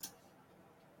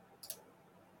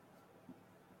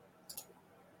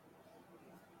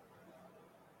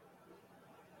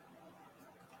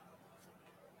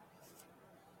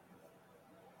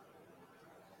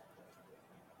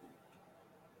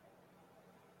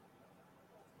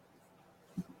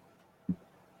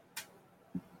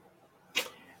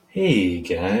Hey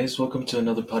guys, welcome to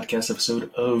another podcast episode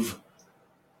of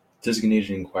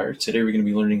Designated Inquirer. Today we're going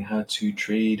to be learning how to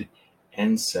trade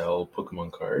and sell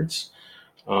Pokemon cards.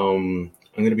 I'm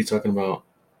going to be talking about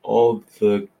all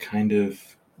the kind of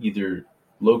either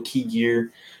low-key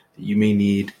gear that you may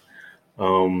need,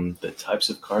 the types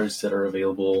of cards that are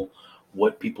available,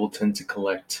 what people tend to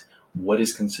collect, what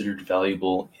is considered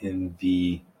valuable in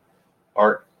the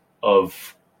art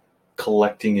of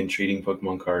collecting and trading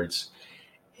Pokemon cards.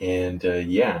 And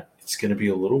yeah, it's going to be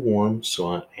a little warm,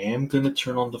 so I am going to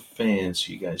turn on the fan.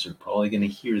 So you guys are probably going to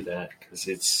hear that because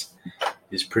it's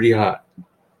pretty hot.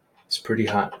 It's pretty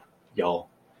hot, y'all.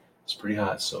 It's pretty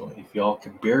hot. So if y'all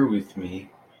can bear with me,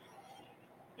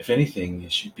 if anything,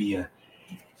 it should be a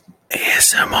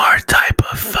ASMR type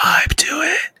of vibe to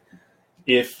it.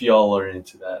 If y'all are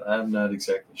into that, I'm not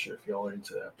exactly sure if y'all are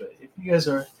into that, but if you guys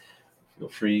are, feel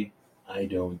free. I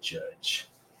don't judge.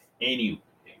 Anyway,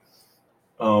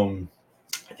 um,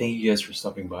 thank you guys for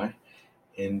stopping by.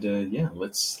 And yeah,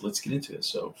 let's get into it.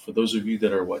 So, for those of you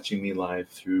that are watching me live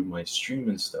through my stream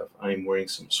and stuff, I'm wearing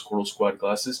some Squirtle Squad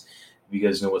glasses. If you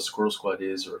guys know what Squirtle Squad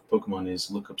is or if Pokemon is,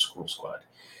 look up Squirtle Squad.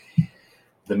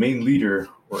 The main leader,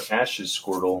 or Ash's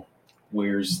Squirtle,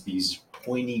 wears these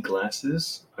pointy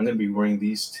glasses. I'm going to be wearing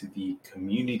these to the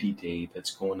community day that's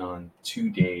going on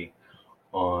today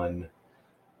on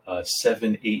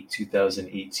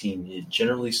 7/8/2018. It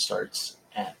generally starts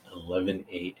at 11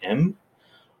 a.m.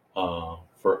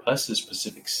 For us is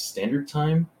Pacific Standard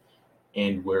Time,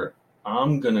 and where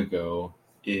I'm gonna go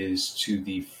is to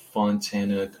the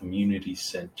Fontana Community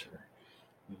Center.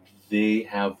 They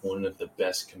have one of the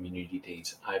best community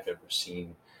days I've ever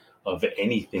seen of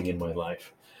anything in my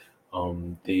life.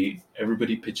 They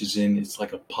everybody pitches in. It's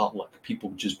like a potluck.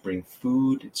 People just bring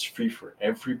food. It's free for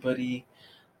everybody.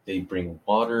 They bring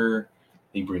water.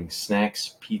 They bring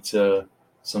snacks, pizza.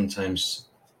 Sometimes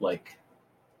like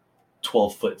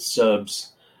 12-foot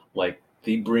subs. Like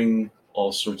they bring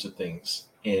all sorts of things,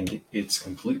 and it's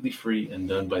completely free and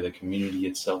done by the community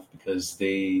itself because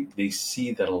they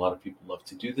see that a lot of people love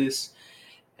to do this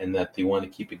and that they want to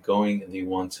keep it going and they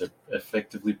want to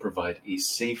effectively provide a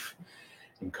safe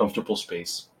and comfortable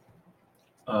space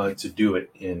to do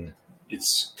it in.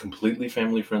 It's completely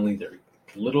family friendly. There are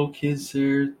little kids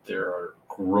there. There are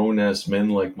grown ass men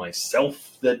like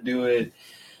myself that do it.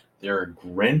 There are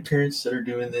grandparents that are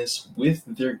doing this with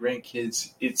their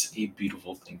grandkids. It's a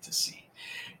beautiful thing to see.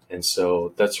 And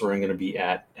so that's where I'm going to be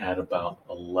at about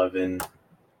 11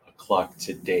 o'clock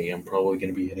today. I'm probably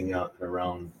going to be heading out at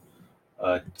around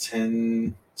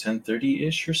 10:30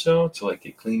 ish or so to like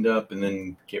get cleaned up and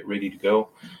then get ready to go.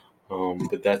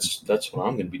 But that's what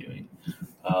I'm going to be doing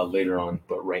later on.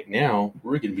 But right now,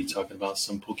 we're going to be talking about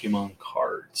some Pokemon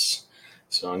cards.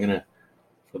 So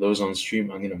for those on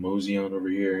stream, I'm going to mosey on over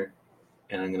here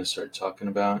and I'm going to start talking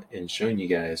about and showing you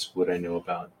guys what I know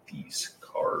about these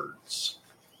cards.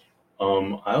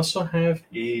 I also have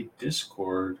a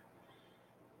Discord,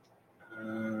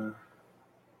 uh,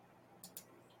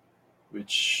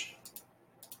 which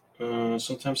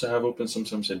sometimes I have open,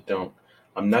 sometimes I don't.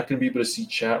 I'm not going to be able to see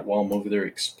chat while I'm over there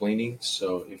explaining,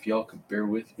 so if y'all could bear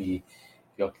with me,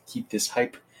 if y'all could keep this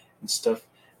hype and stuff,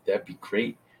 that'd be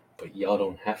great, but y'all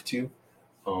don't have to.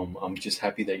 I'm just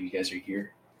happy that you guys are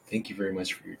here. Thank you very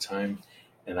much for your time,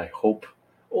 and I hope.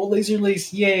 Oh, Laser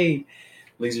Lace, yay!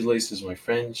 Laser Lace is my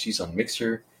friend. She's on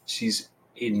Mixer. She's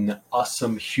an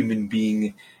awesome human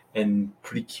being and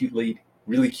pretty cute lady,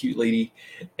 really cute lady,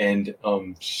 and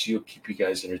she'll keep you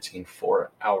guys entertained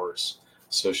for hours.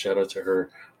 So shout out to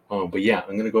her. But yeah,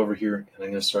 I'm gonna go over here and I'm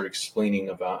gonna start explaining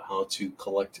about how to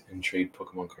collect and trade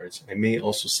Pokemon cards. I may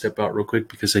also step out real quick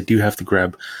because I do have to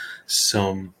grab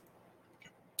some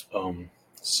um,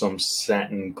 some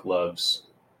satin gloves.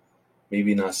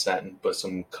 Maybe not satin, but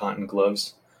some cotton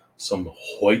gloves, some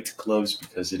white gloves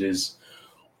because it is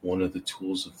one of the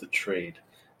tools of the trade.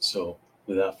 So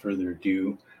without further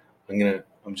ado,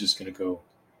 I'm just gonna go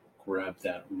grab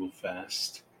that real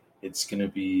fast. It's gonna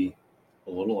be a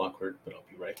little awkward, but I'll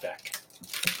be right back.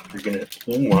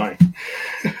 Oh my,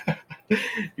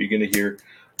 you're gonna hear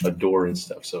a door and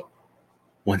stuff. So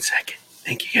 1 second.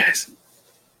 Thank you guys.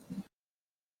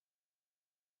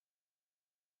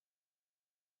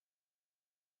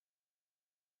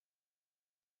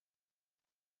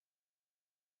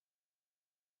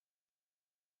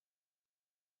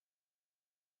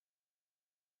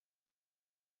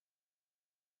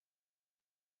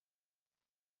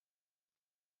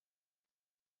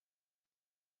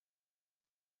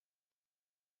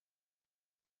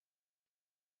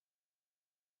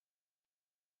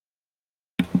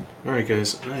 All right,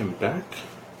 guys, I am back.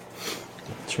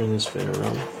 turn this fan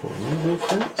around for me real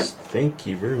fast. Thank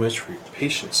you very much for your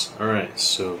patience. All right,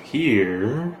 so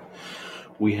here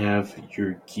we have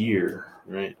your gear,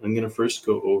 right? I'm going to first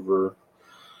go over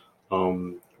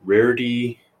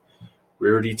rarity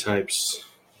types.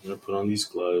 I'm going to put on these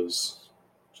gloves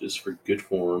just for good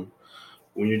form.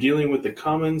 When you're dealing with the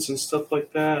commons and stuff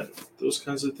like that, those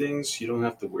kinds of things, you don't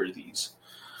have to wear these.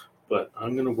 But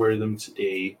I'm going to wear them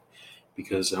today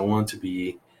because I want to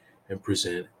be and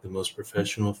present the most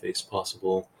professional face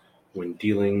possible when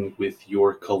dealing with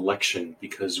your collection,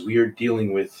 because we are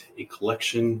dealing with a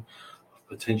collection of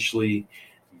potentially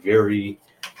very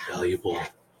valuable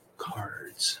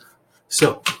cards.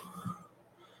 So,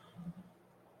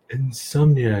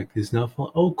 Insomniac is now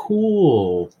following. Oh,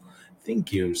 cool.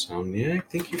 Thank you, Insomniac.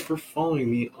 Thank you for following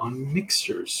me on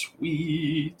Mixer.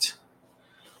 Sweet.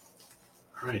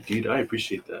 All right, dude, I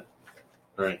appreciate that.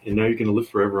 All right, and now you're going to live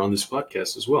forever on this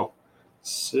podcast as well.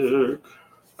 Sick.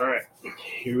 All right,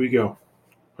 here we go.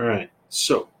 All right,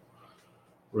 so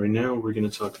right now we're going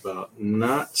to talk about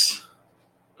not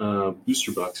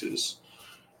booster boxes.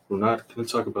 We're not going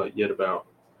to talk about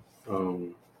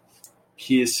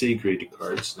PSA graded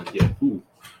cards. Not yet. Ooh,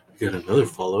 we got another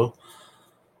follow.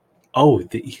 Oh,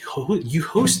 you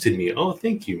hosted me. Oh,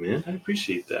 thank you, man. I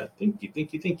appreciate that. Thank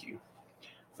you.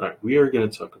 All right, we're going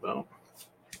to talk about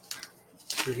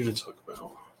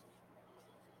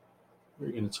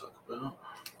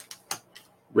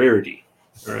rarity.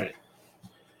 All right.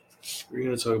 We're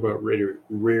going to talk about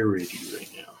rarity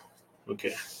right now.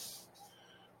 Okay.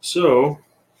 So,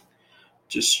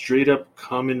 just straight up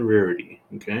common rarity.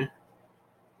 Okay.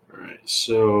 All right.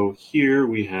 So here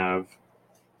we have.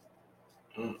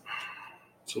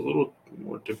 It's a little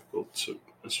more difficult to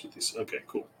mess with these. Okay,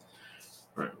 cool.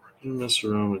 All right, we're going to mess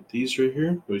around with these right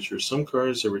here, which are some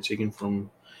cards that were taken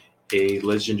from a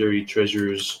Legendary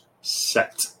Treasures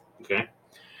set. Okay.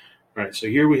 All right, so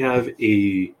here we have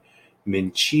a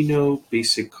Minccino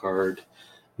basic card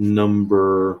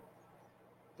number.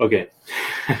 Okay.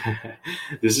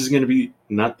 This is going to be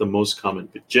not the most common,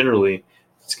 but generally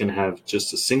it's going to have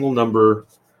just a single number,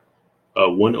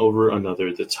 one over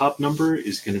another. The top number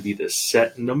is going to be the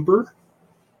set number,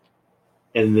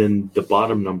 and then the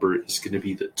bottom number is going to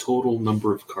be the total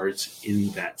number of cards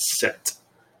in that set.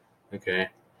 Okay.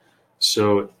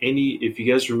 So if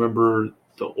you guys remember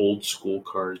the old school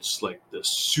cards, like the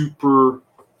super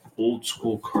old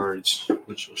school cards,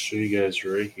 which I'll show you guys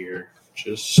right here,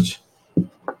 just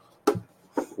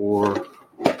for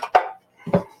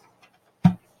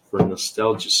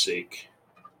nostalgia's sake.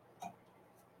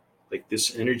 Like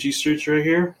this energy search right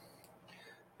here.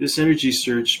 This energy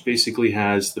search basically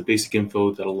has the basic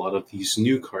info that a lot of these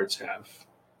new cards have.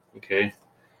 Okay?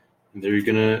 And they're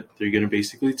gonna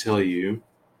basically tell you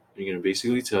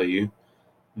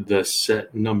the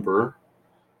set number,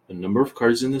 the number of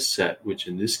cards in the set, which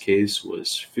in this case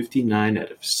was 59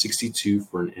 out of 62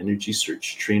 for an energy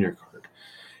search trainer card.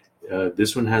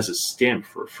 This one has a stamp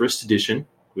for first edition,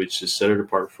 which is set it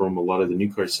apart from a lot of the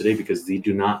new cards today because they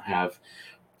do not have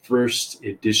first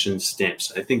edition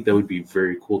stamps. I think that would be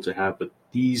very cool to have, but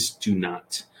these do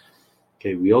not.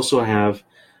 Okay, we also have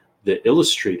the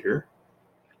illustrator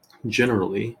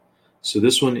generally. So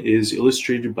this one is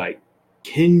illustrated by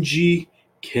Kenji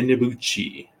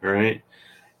Kenibuchi. All right,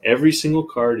 every single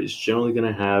card is generally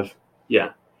going to have,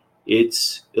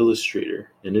 its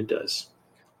illustrator, and it does.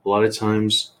 A lot of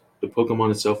times, the Pokemon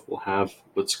itself will have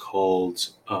what's called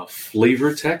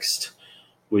flavor text,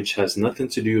 which has nothing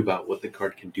to do about what the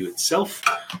card can do itself,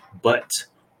 but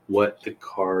what the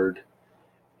card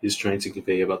is trying to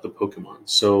convey about the Pokemon.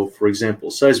 So, for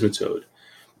example, Seismitoad.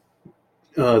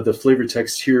 The flavor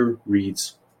text here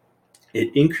reads,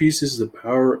 "It increases the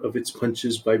power of its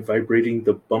punches by vibrating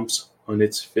the bumps on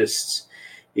its fists.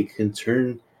 It can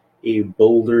turn a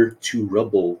boulder to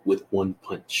rubble with one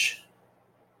punch."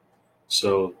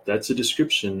 So that's a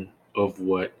description of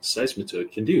what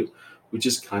Seismitoad can do, which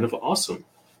is kind of awesome.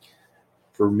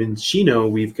 For Minccino,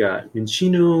 we've got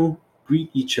Minccino greet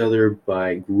each other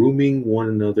by grooming one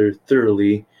another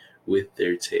thoroughly with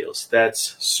their tails.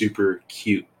 That's super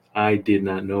cute. I did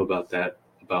not know about that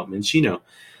about Minccino.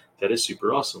 That is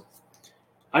super awesome.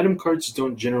 Item cards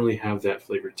don't generally have that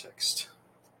flavor text.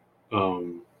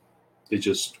 They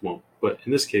just won't. But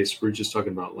in this case, we're just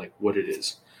talking about like what it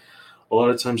is. A lot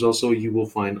of times also you will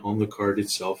find on the card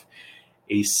itself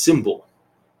a symbol.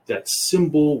 That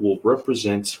symbol will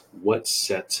represent what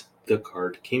set the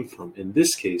card came from. In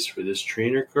this case, for this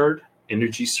trainer card,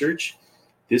 Energy Search,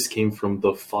 this came from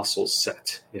the fossil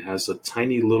set. It has a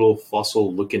tiny little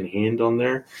fossil looking hand on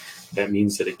there. That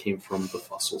means that it came from the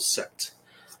fossil set.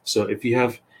 So if you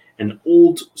have An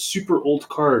old, super old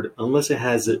card, unless it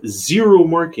has zero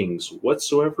markings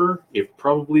whatsoever, it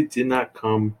probably did not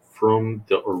come from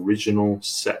the original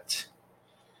set.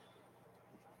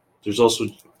 There's also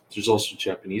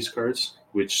Japanese cards,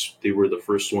 which they were the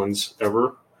first ones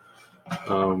ever.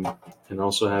 And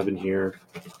also have in here,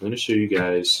 I'm going to show you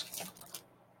guys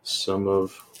some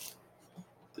of,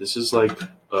 this is like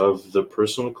of the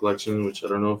personal collection, which I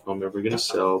don't know if I'm ever going to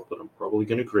sell, but I'm probably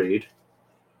going to grade.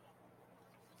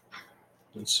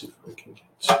 Let's see if I can get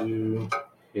to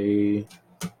a,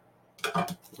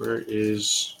 where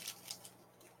is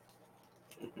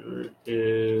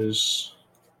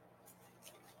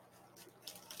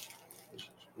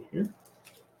here?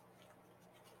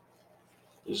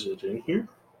 Is it in here?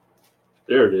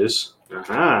 There it is.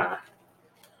 Aha!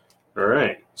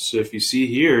 Alright, so if you see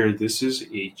here, this is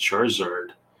a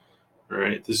Charizard.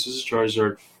 Alright, this is a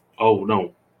Charizard. Oh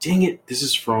no, dang it! This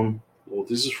is from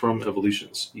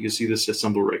Evolutions. You can see this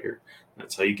symbol right here.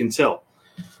 That's how you can tell.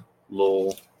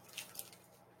 Lol.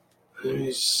 Let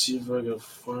me see if I can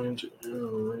find it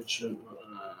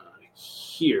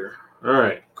here.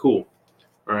 Alright, cool.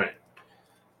 Alright.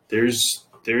 There's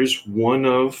one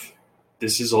of,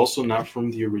 this is also not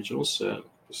from the original set.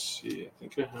 Let's see, I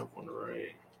think I have one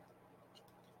right.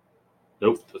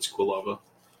 Nope, that's Quilava.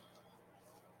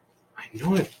 I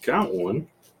know I've got one.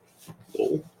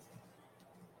 Lol.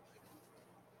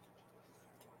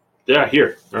 Yeah,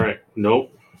 here. Alright.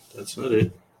 Nope. That's not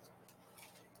it.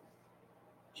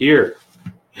 Here.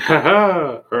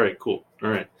 Haha. Alright, cool.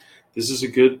 Alright. This is a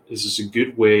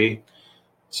good way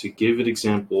to give it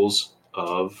examples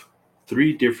of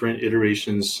 3 different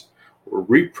iterations or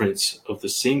reprints of the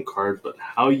same card, but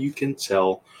how you can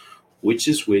tell which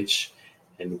is which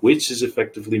and which is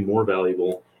effectively more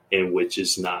valuable and which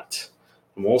is not.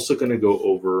 I'm also going to go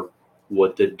over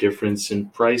what the difference in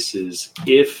price is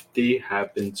if they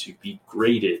happen to be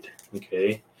graded,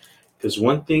 okay? Because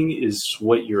one thing is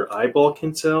what your eyeball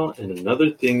can tell, and another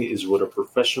thing is what a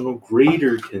professional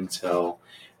grader can tell,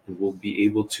 and will be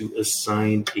able to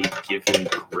assign a given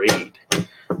grade.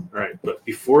 All right, but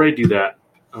before I do that,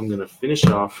 I'm going to finish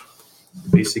off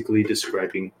basically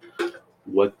describing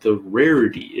what the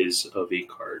rarity is of a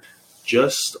card,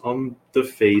 just on the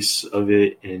face of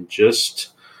it, and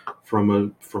just from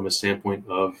a standpoint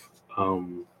of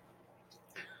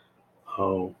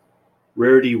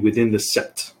rarity within the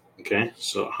set. Okay,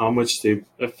 so how much they've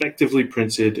effectively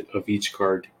printed of each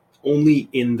card only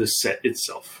in the set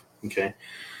itself. Okay,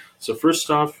 so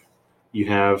first off, you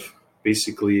have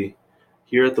basically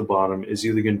here at the bottom is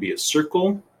either going to be a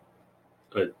circle,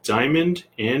 a diamond,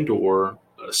 and or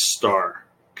a star.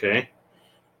 Okay,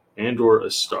 and or a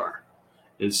star.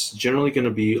 It's generally going to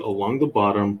be along the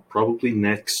bottom, probably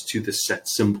next to the set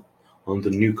symbol on the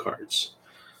new cards.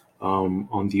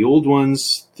 On the old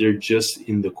ones, they're just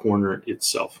in the corner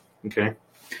itself. Okay,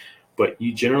 but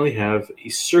you generally have a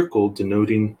circle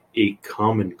denoting a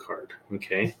common card.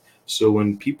 Okay, so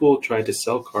when people try to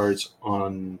sell cards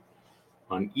on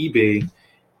eBay,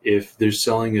 if they're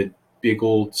selling a big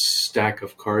old stack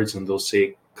of cards and they'll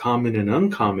say common and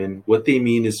uncommon, what they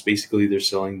mean is basically they're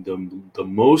selling the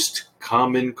most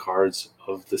common cards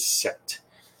of the set,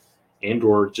 and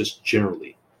or just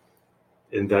generally.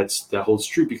 And that holds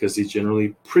true because they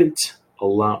generally print a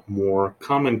lot more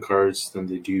common cards than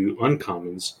they do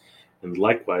uncommons, and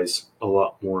likewise a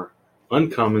lot more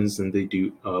uncommons than they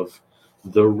do of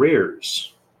the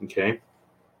rares. Okay,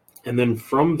 and then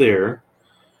from there,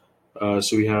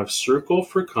 so we have circle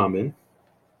for common,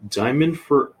 diamond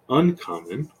for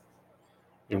uncommon,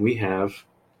 and we have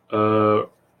a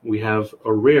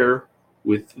rare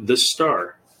with the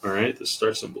star. All right, the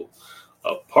star symbol.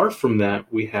 Apart from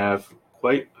that, we have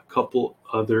quite a couple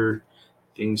other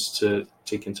things to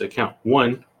take into account.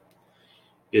 One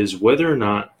is whether or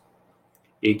not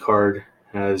a card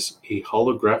has a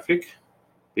holographic,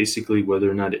 basically whether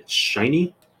or not it's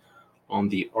shiny on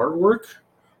the artwork,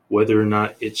 whether or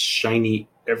not it's shiny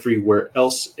everywhere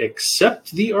else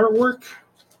except the artwork.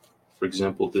 For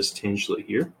example, this Tangela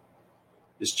here.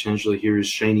 This Tangela here is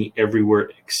shiny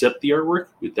everywhere except the artwork.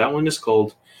 That one is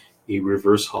called a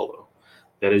reverse holo.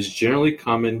 That is generally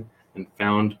common and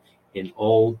found in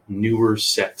all newer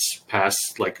sets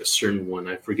past like a certain one.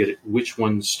 I forget which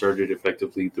one started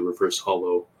effectively the reverse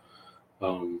holo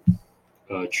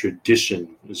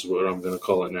tradition is what I'm going to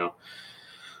call it now.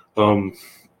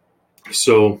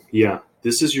 So yeah,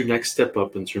 this is your next step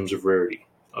up in terms of rarity.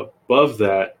 Above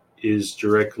that is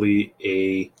directly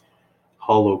a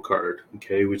holo card,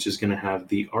 okay, which is going to have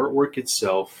the artwork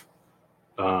itself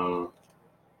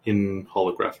in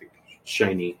holographic,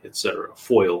 shiny, etc.,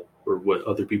 foil, or what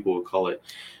other people would call it.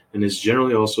 and is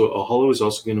generally also a holo is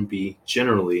also going to be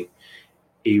generally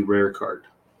a rare card.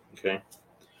 Okay,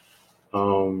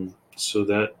 so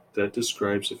that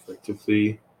describes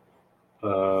effectively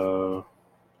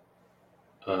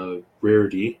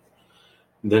rarity.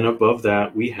 Then above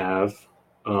that we have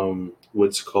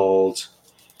what's called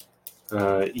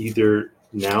either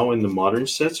now in the modern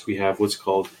sets we have what's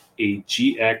called a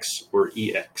GX or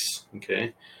EX.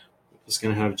 Okay, it's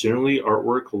going to have generally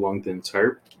artwork along the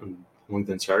entire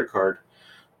card,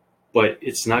 but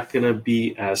it's not going to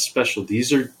be as special.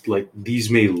 These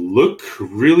may look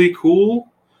really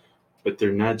cool, but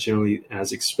they're not generally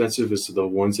as expensive as the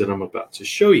ones that I'm about to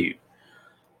show you.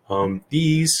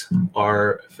 These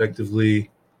are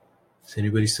effectively. Is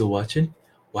anybody still watching?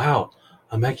 Wow,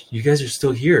 you guys are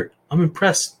still here. I'm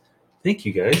impressed. Thank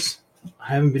you guys. I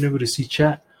haven't been able to see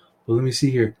chat, but let me see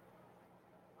here.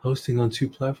 Hosting on 2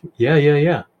 platforms?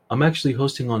 Yeah. I'm actually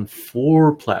hosting on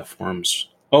 4 platforms.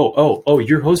 Oh,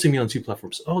 you're hosting me on 2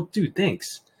 platforms. Oh, dude,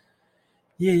 thanks.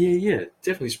 Yeah.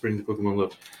 Definitely spreading the Pokemon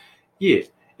love. Yeah.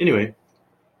 Anyway,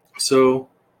 so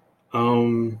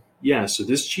so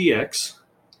this GX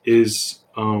is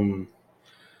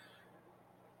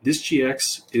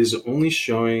only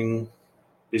showing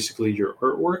basically your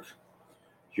artwork,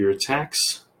 your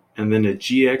attacks, and then a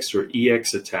GX or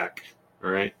EX attack.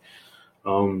 All right.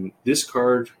 This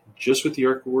card, just with the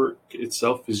artwork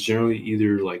itself, is generally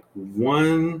either like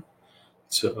 $1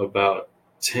 to about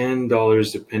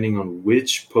 $10, depending on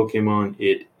which Pokemon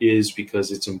it is,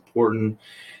 because it's important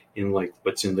in like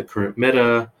what's in the current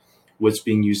meta, what's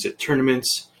being used at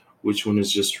tournaments, which one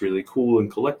is just really cool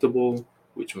and collectible,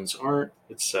 which ones aren't,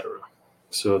 etc.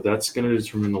 So that's going to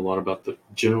determine a lot about the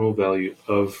general value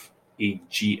of a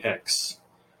GX.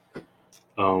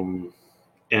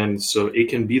 And so it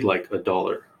can be like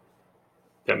 $1.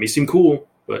 That may seem cool,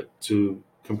 but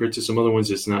compared to some other ones,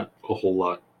 it's not a whole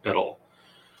lot at all.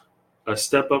 A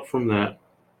step up from that,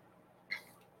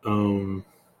 I'm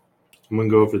going to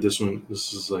go over this one.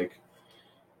 This is like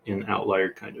an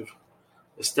outlier kind of.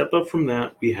 A step up from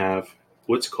that, we have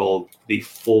what's called the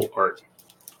full art.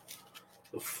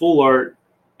 The full art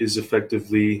is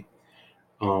effectively,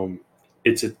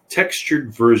 it's a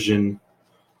textured version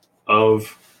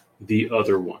of the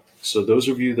other one. So those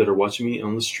of you that are watching me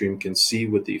on the stream can see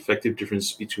what the effective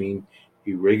difference between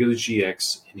a regular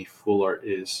GX and a full art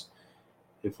is.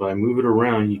 If I move it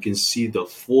around, you can see the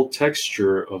full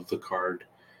texture of the card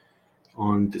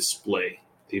on display.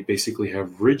 They basically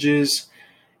have ridges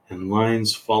and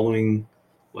lines following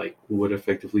like what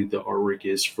effectively the artwork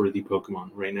is for the Pokemon.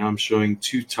 Right now I'm showing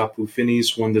 2 Tapu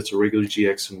Finis, one that's a regular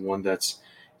GX and one that's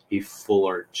a full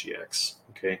art GX.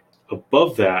 Okay.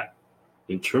 Above that,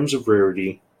 in terms of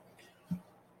rarity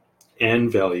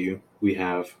and value, we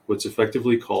have what's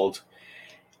effectively called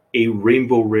a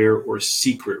rainbow rare or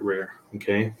secret rare.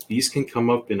 Okay. These can come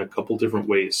up in a couple different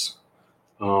ways.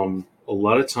 A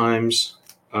lot of times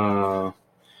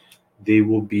they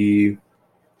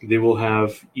will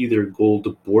have either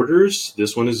gold borders.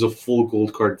 This one is a full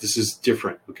gold card. This is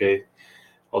different, okay?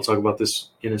 I'll talk about this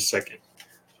in a second.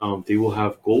 They will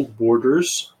have gold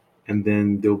borders, and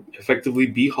then they'll effectively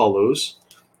be holos,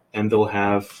 and they'll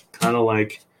have kind of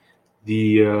like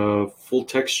the full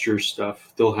texture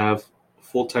stuff. They'll have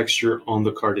full texture on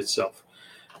the card itself.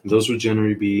 And those would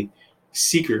generally be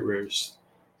secret rares.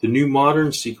 The new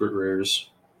modern secret rares,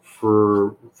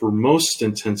 for most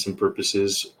intents and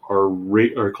purposes,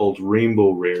 are called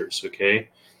rainbow rares. Okay,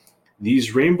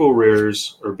 these rainbow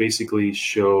rares are basically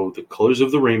show the colors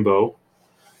of the rainbow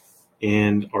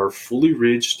and are fully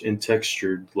ridged and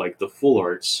textured like the full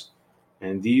arts,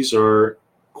 and these are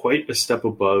quite a step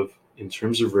above in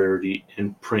terms of rarity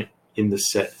and print in the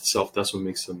set itself. That's what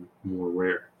makes them more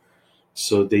rare.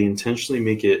 So they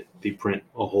intentionally they print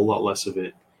a whole lot less of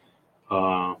it,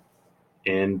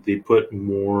 and they put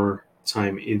more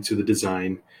time into the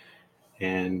design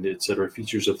and etc.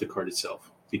 features of the card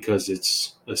itself because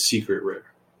it's a secret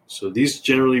rare. So these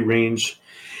generally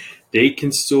they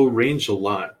can still range a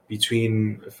lot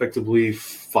between effectively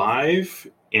 5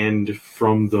 and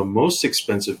from the most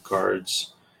expensive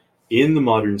cards in the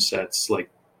modern sets, like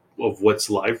of what's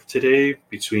live today,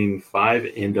 between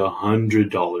 $5 and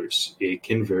 $100. It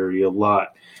can vary a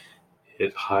lot.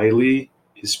 It highly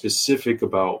is specific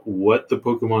about what the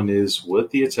Pokemon is, what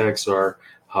the attacks are,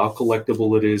 how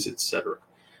collectible it is, etc.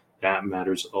 That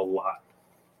matters a lot.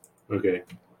 Okay.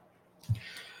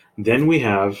 Then we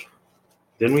have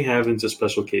into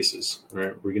special cases. All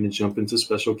right, we're going to jump into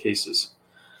special cases.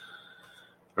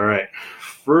 All right,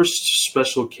 first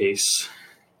special case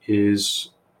is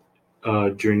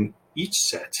during each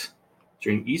set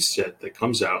that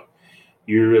comes out,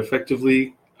 you're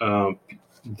effectively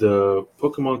the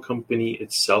Pokemon Company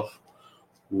itself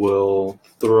will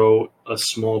throw a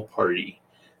small party.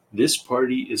 This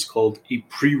party is called a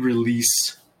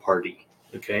pre-release party.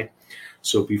 Okay,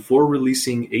 so before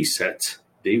releasing a set,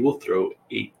 they will throw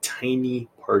a tiny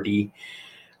party,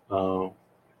 uh,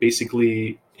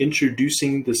 basically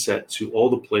introducing the set to all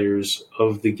the players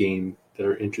of the game that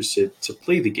are interested to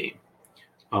play the game.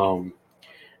 Um,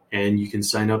 and you can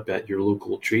sign up at your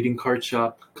local trading card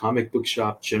shop, comic book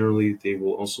shop. Generally, they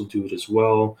will also do it as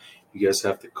well. You guys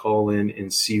have to call in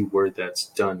and see where that's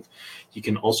done. You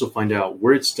can also find out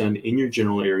where it's done in your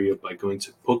general area by going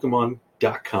to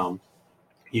Pokemon.com.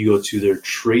 You go to their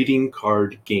trading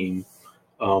card game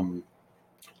um,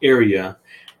 area,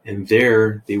 and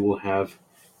there they will have,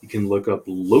 you can look up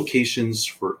locations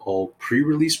for all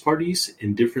pre-release parties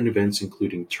and different events,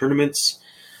 including tournaments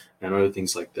and other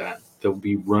things like that. That will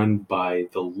be run by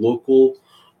the local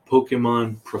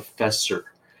Pokemon professor.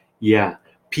 Yeah,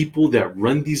 people that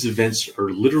run these events are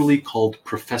literally called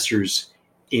professors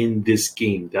in this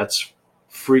game. That's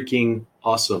freaking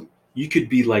awesome. You could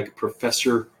be like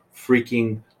Professor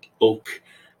freaking Oak.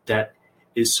 That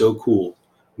is so cool.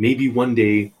 Maybe one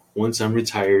day, once I'm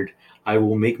retired, I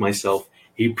will make myself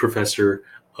a professor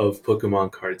of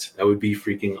Pokemon cards. That would be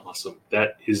freaking awesome.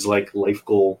 That is like life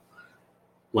goal,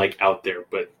 like out there,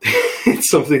 but it's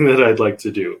something that I'd like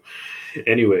to do.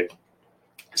 Anyway,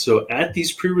 so at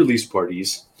these pre-release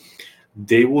parties,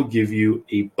 they will give you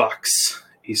a box,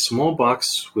 a small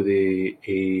box with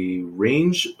a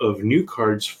range of new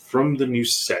cards from the new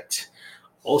set.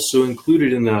 Also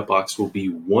included in that box will be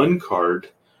one card,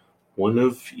 one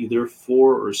of either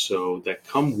four or so, that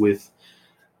come with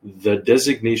the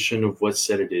designation of what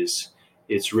set it is.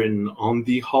 It's written on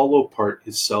the hollow part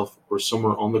itself or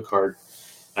somewhere on the card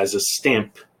as a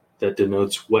stamp that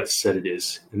denotes what set it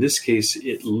is. In this case,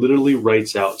 it literally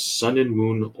writes out Sun and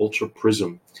Moon Ultra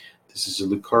Prism. This is a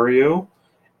Lucario,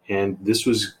 and this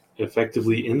was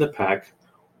effectively in the pack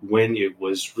when it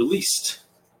was released.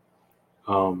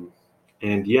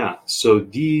 And yeah, so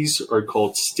these are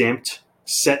called stamped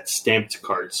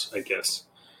cards, I guess.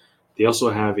 They also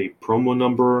have a promo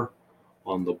number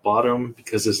on the bottom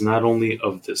because it's not only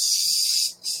of the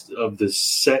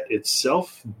set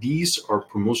itself. These are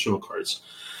promotional cards.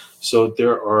 So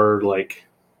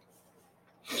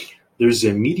there's the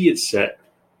immediate set,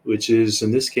 which is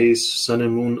in this case Sun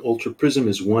and Moon Ultra Prism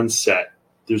is one set.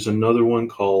 There's another one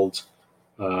called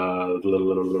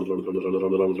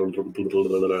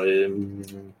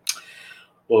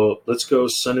well, let's go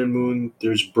Sun and Moon.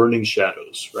 There's Burning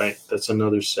Shadows, right? That's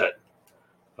another set.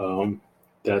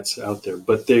 That's out there,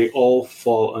 but they all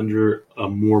fall under a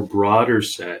more broader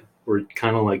set or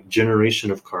kind of like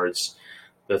generation of cards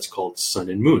that's called Sun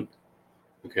and Moon.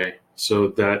 Okay, so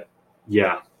that,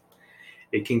 yeah,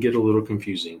 it can get a little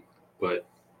confusing, but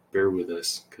bear with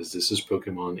us because this is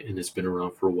Pokemon and it's been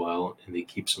around for a while and they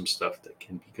keep some stuff that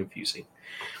can be confusing.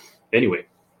 Anyway,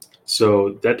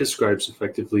 so that describes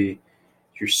effectively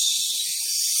your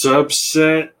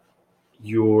subset,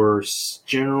 your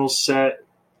general set,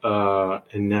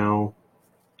 and now,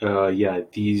 yeah,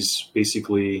 these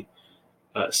basically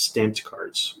stamped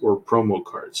cards or promo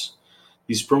cards.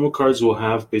 These promo cards will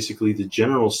have basically the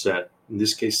general set, in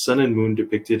this case Sun and Moon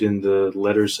depicted in the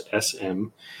letters SM,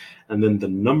 and then the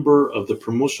number of the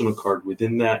promotional card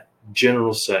within that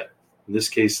general set, in this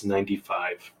case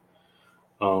 95.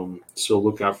 So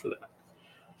look out for that.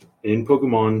 In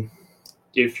Pokemon,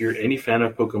 if you're any fan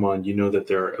of Pokemon, you know that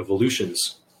there are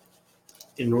evolutions.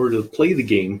 In order to play the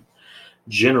game,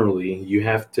 generally, you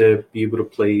have to be able to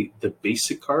play the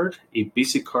basic card. A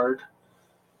basic card,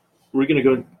 we're going to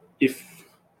go,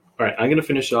 all right, I'm going to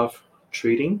finish off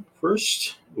trading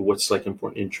first, what's like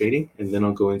important in trading, and then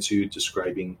I'll go into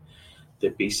describing the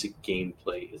basic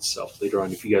gameplay itself later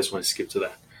on if you guys want to skip to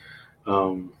that.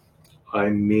 I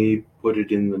may put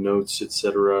it in the notes,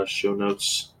 etc., show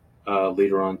notes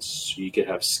later on so you could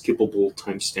have skippable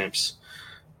timestamps,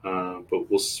 but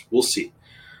we'll see.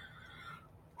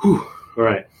 Whew. All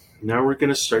right, now we're going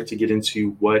to start to get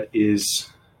into what is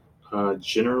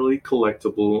generally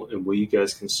collectible and what you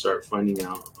guys can start finding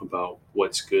out about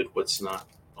what's good, what's not,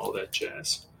 all that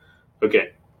jazz.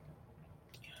 Okay,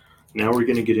 now we're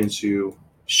going to get into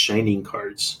shining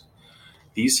cards.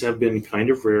 These have been kind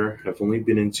of rare, have only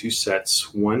been in two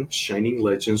sets. One, Shining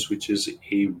Legends, which is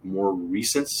a more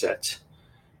recent set,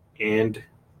 and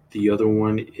the other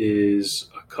one is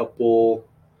a couple,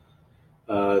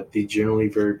 they generally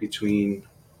vary between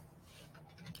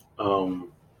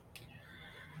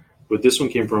where this one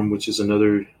came from, which is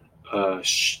another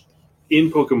in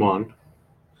Pokemon.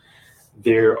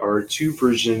 There are two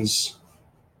versions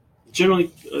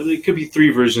generally, there could be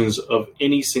 3 versions of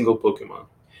any single Pokemon.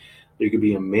 There could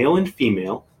be a male and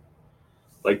female,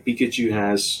 like Pikachu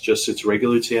has just its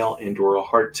regular tail and or a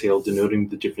heart tail, denoting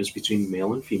the difference between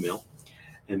male and female.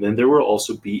 And then there will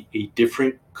also be a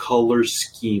different color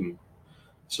scheme.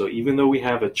 So even though we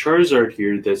have a Charizard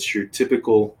here that's your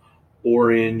typical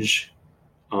orange,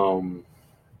 um,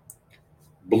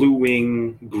 blue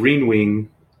wing, green wing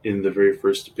in the very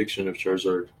first depiction of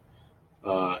Charizard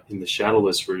in the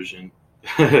Shadowless version,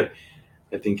 I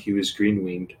think he was green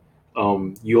winged.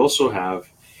 You also have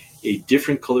a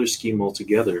different color scheme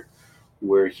altogether,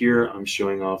 where here I'm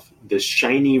showing off the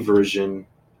shiny version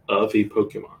of a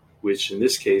Pokemon, which in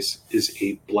this case is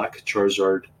a black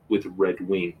Charizard with red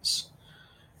wings.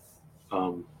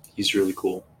 He's really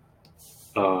cool.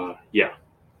 Yeah.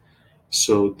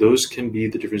 So those can be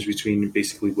the difference between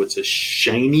basically what's a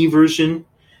shiny version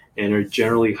and are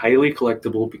generally highly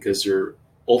collectible because they're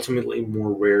ultimately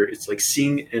more rare. It's like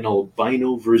seeing an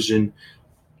albino version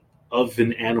of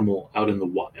an animal out in the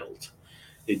wild.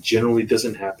 It generally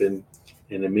doesn't happen,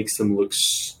 and it makes them look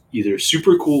either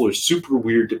super cool or super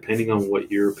weird depending on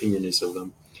what your opinion is of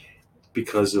them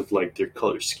because of like their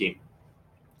color scheme.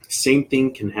 Same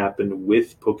thing can happen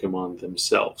with Pokemon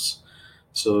themselves.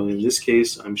 So in this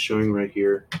case, I'm showing right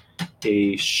here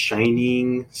a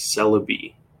shining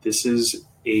Celebi. This is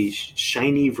a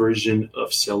shiny version of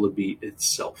Celebi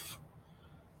itself.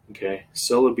 Okay,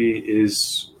 Celebi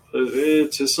is,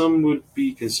 to some would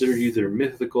be considered either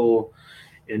mythical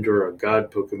and or a god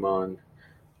Pokemon.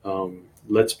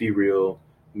 Let's be real,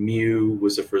 Mew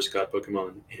was the first god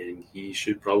Pokemon, and he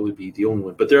should probably be the only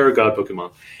one. But there are god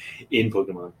Pokemon in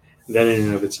Pokemon. That in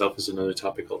and of itself is another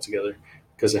topic altogether,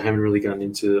 because I haven't really gotten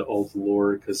into all the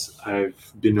lore, because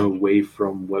I've been away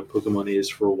from what Pokemon is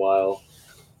for a while.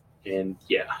 And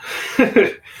yeah.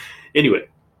 Anyway,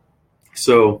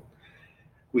 so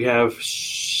we have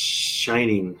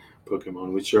shining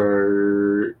Pokemon, which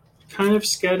are kind of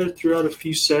scattered throughout a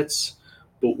few sets,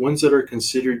 but ones that are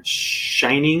considered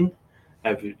shining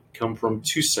have come from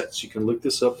 2 sets. You can look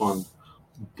this up on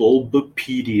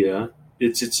Bulbapedia.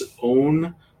 It's its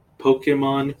own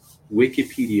Pokemon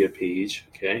Wikipedia page,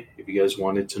 okay? If you guys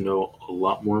wanted to know a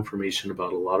lot more information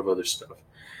about a lot of other stuff.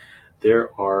 There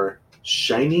are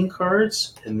shining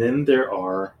cards, and then there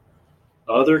are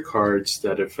other cards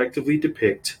that effectively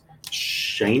depict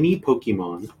shiny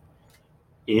Pokemon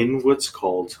in what's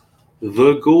called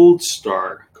the Gold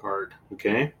Star card,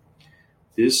 okay?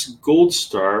 This Gold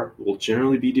Star will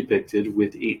generally be depicted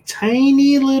with a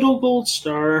tiny little gold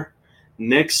star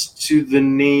next to the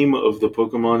name of the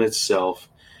Pokemon itself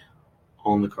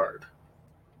on the card.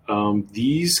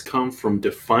 These come from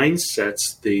defined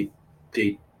sets. There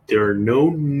are no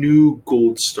new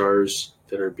gold stars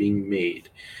that are being made.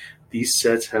 These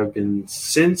sets have been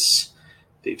since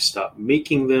they've stopped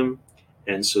making them,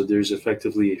 and so there's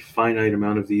effectively a finite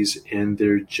amount of these, and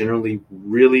they're generally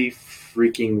really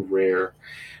freaking rare.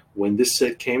 When this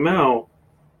set came out,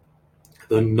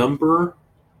 the number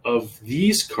of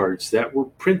these cards that were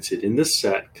printed in the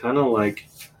set, kind of like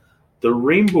the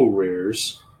rainbow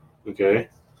rares, okay?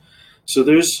 So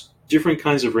there's different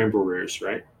kinds of rainbow rares,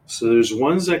 right? So there's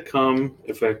ones that come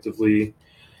effectively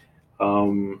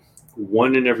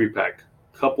one in every pack,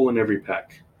 couple in every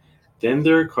pack. Then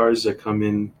there are cards that come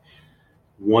in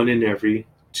one in every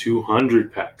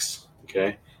 200 packs,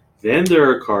 okay? Then there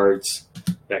are cards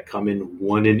that come in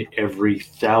one in every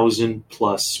 1,000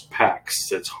 plus packs.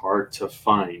 That's hard to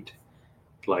find.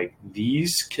 Like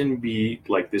these can be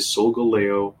like this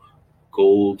Solgaleo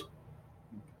gold.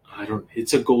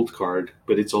 It's a gold card,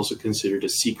 but it's also considered a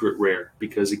secret rare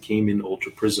because it came in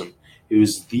Ultra Prism. It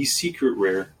was the secret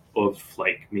rare of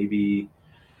like maybe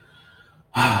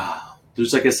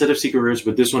there's like a set of secret rares,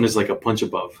 but this one is like a punch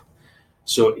above.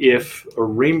 So if a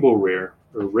rainbow rare,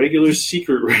 a regular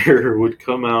secret rare would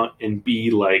come out and be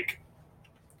like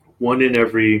one in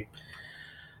every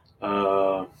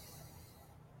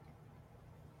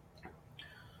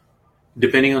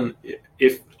depending on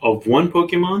if of one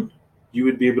Pokemon, you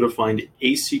would be able to find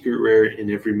a secret rare in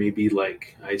every maybe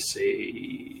like I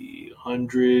say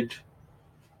 100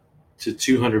 to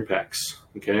 200 packs.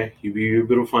 Okay, you'd be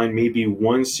able to find maybe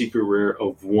one secret rare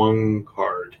of one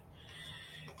card.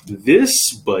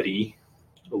 This buddy,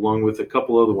 along with a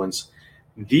couple other ones,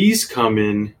 these come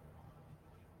in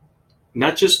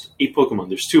not just a Pokemon.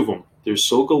 There's 2 of them. There's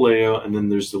Solgaleo and then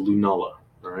there's the Lunala.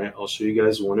 All right, I'll show you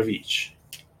guys one of each.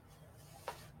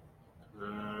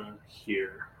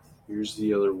 Here's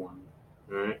the other one.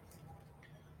 All right.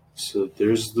 So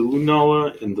there's the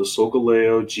Lunala and the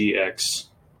Solgaleo GX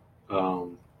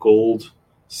gold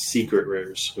secret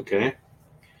rares. Okay.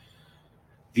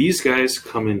 These guys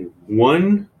come in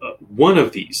one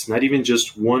of these, not even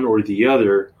just one or the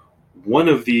other, one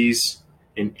of these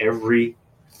in every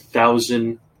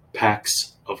 1,000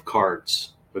 packs of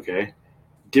cards. Okay,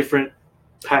 different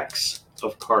packs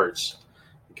of cards.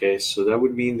 Okay, so that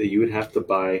would mean that you would have to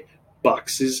buy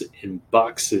boxes and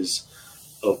boxes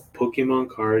of Pokemon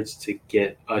cards to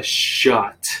get a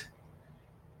shot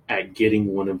at getting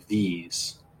one of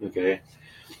these. Okay,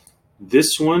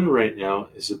 this one right now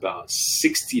is about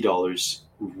 $60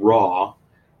 raw.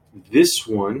 This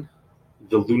one,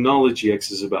 the Lunology X,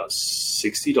 is about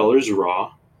 $60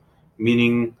 raw,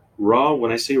 meaning raw,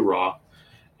 when I say raw,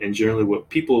 and generally what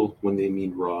people, when they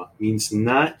mean raw, means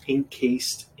not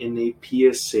encased in a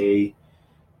PSA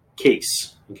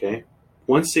case. Okay,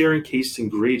 once they are encased and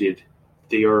graded,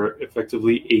 they are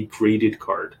effectively a graded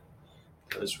card.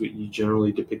 That's what you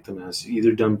generally depict them as,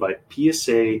 either done by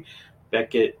PSA,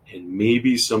 Beckett, and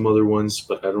maybe some other ones,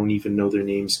 but I don't even know their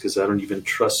names because I don't even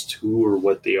trust who or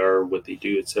what they are, what they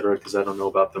do, etc., because I don't know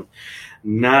about them.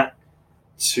 Not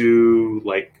to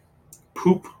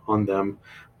poop on them,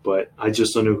 but I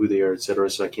just don't know who they are, etc.,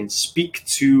 so I can't speak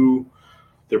to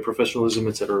their professionalism,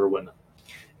 etc., or whatnot.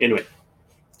 Anyway,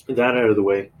 that out of the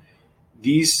way.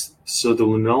 So the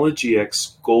Lunology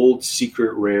X Gold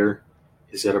Secret Rare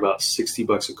is at about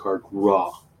 $60 a card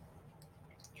raw.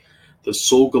 The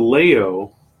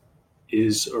Solgaleo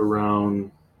is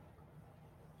around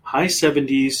high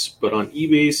 70s, but on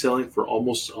eBay selling for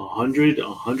almost 100,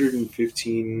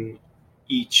 115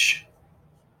 each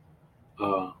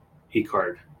a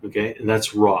card. Okay, and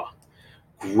that's raw.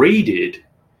 Graded,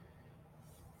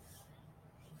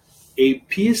 a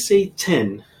PSA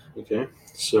 10. Okay,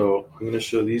 so I'm going to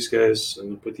show these guys. I'm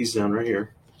going to put these down right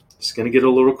here. It's going to get a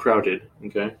little crowded.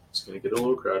 Okay, it's going to get a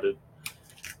little crowded.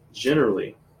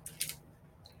 Generally,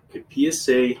 a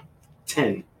PSA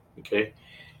 10. Okay,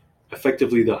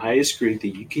 effectively the highest grade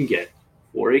that you can get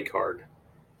for a card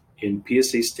in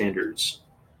PSA standards.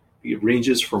 It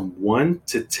ranges from 1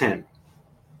 to 10,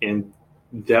 and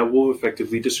that will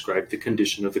effectively describe the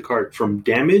condition of the card, from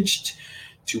damaged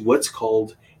to what's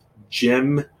called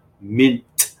gem mint.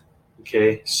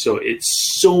 Okay, so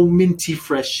it's so minty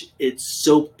fresh, it's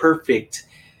so perfect.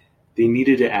 They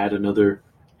needed to add another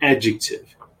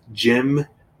adjective. Gem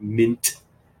mint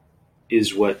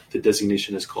is what the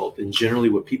designation is called, and generally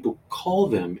what people call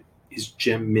them is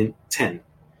Gem Mint 10.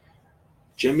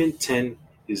 Gem Mint 10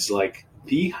 is like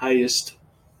the highest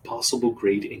possible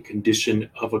grade and condition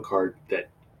of a card that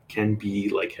can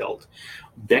be held.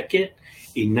 Beckett,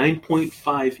 a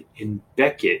 9.5 in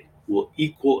Beckett will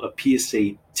equal a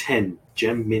PSA 10,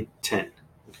 Gem Mint 10.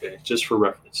 Okay, just for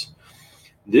reference.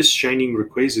 This Shining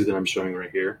Rayquaza that I'm showing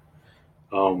right here,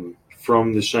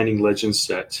 from the Shining Legends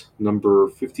set, number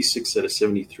 56 out of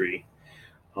 73.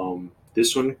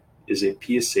 This one is a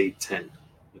PSA 10.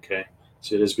 Okay,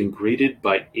 so it has been graded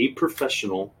by a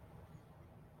professional,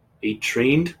 a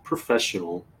trained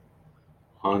professional,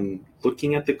 on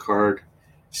looking at the card,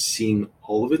 seeing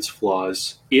all of its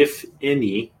flaws, if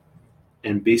any,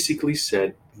 and basically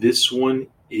said this one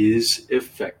is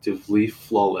effectively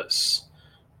flawless.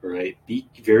 All right, be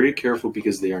very careful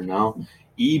because they are now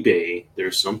eBay. There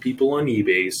are some people on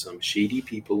eBay, some shady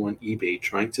people on eBay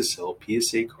trying to sell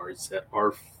PSA cards that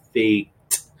are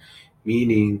faked,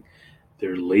 meaning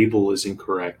their label is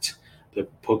incorrect. The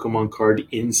Pokemon card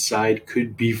inside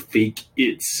could be fake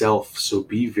itself, so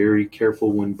be very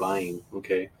careful when buying.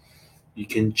 Okay, you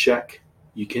can check.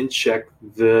 You can check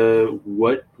the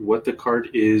what the card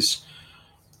is.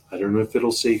 I don't know if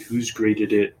it'll say who's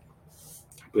graded it,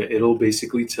 but it'll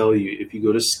basically tell you if you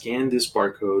go to scan this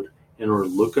barcode and or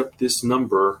look up this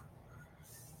number,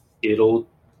 it'll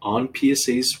on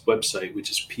PSA's website, which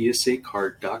is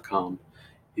psacard.com.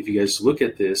 If you guys look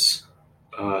at this,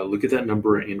 look at that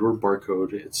number and or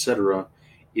barcode, etc.,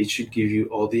 it should give you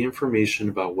all the information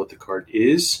about what the card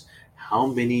is, how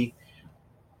many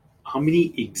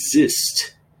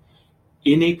exist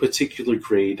in a particular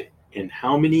grade, and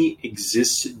how many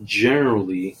exist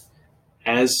generally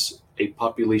as a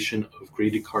population of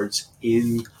graded cards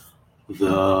in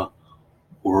the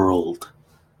world.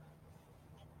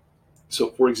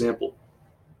 So, for example,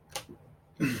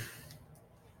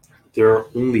 there are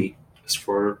only, as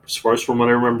far as from what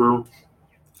I remember,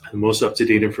 the most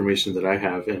up-to-date information that I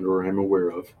have and or I'm aware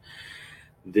of,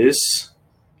 this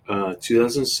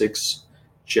 2006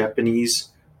 Japanese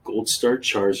Gold Star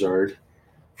Charizard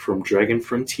from Dragon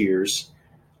Frontiers,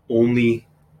 only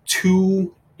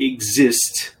 2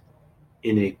 exist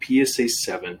in a PSA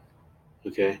 7.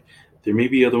 Okay, there may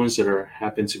be other ones that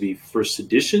happen to be first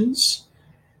editions,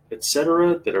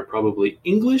 etc., that are probably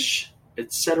English,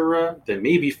 etc., that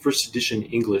may be first edition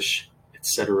English,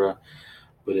 etc.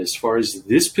 But as far as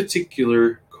this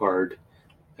particular card,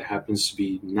 that happens to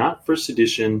be not first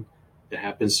edition, that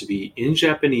happens to be in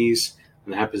Japanese,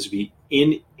 and that happens to be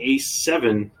in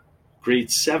A7,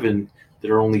 grade 7,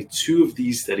 there are only 2 of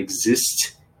these that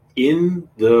exist in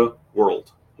the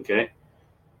world, okay?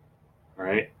 All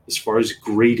right, as far as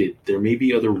graded, there may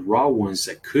be other raw ones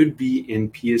that could be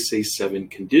in PSA 7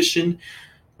 condition,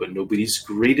 but nobody's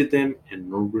graded them,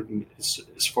 and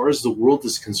as far as the world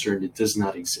is concerned, it does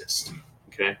not exist,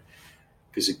 okay?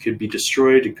 Because it could be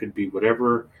destroyed, it could be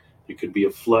whatever, it could be a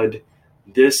flood.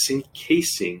 This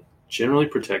encasing generally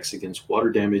protects against water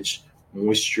damage,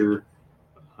 moisture,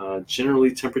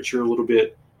 generally temperature a little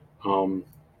bit,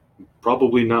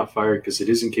 probably not fire because it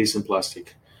is encased in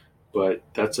plastic, but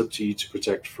that's up to you to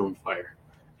protect from fire.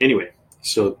 Anyway,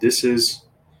 so this is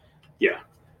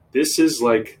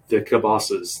like the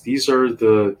cabasas. These are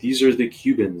the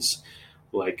Cubans,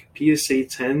 like PSA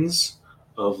 10s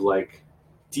of like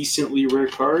decently rare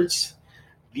cards.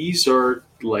 These are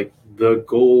like the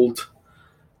gold,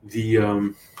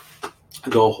 the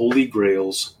holy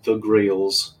grails. The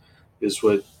grails is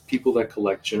what people that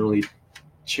collect generally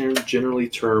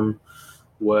term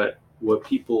what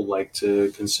people like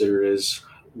to consider as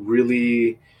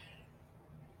really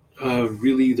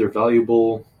they're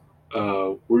valuable,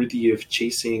 worthy of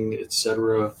chasing,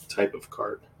 etc. type of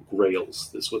card. Grails,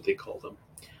 that's what they call them.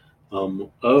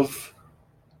 Of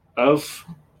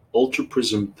Ultra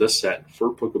Prism, the set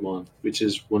for Pokemon, which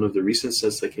is one of the recent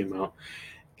sets that came out,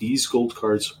 these gold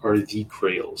cards are the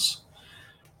grails.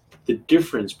 The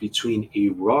difference between a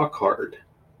raw card,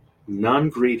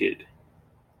 non-graded,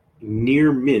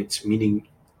 near mint, meaning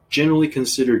generally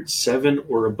considered 7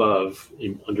 or above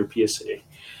under PSA,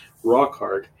 raw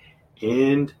card,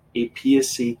 and a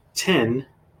PSA 10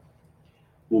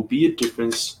 will be a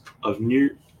difference of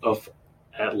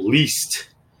at least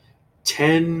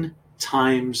 10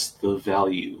 times the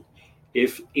value.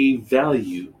 If a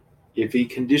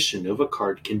condition of a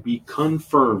card can be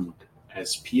confirmed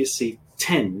as PSA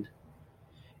 10,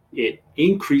 it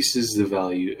increases the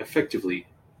value effectively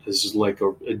as like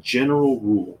a general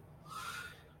rule,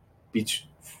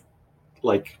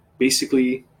 like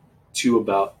basically to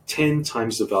about 10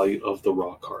 times the value of the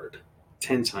raw card.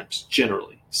 10 times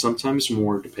generally, sometimes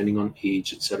more depending on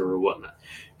age, etc. or whatnot.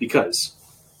 Because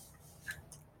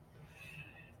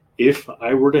if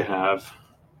I were to have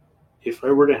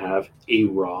a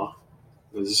raw,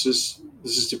 this is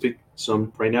depict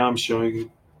some right now. I'm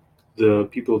showing the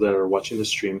people that are watching the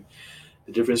stream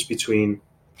the difference between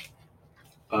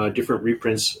different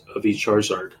reprints of a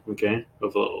Charizard, okay,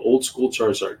 of an old school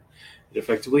Charizard. It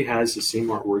effectively has the same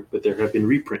artwork, but there have been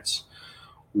reprints.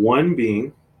 One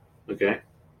being the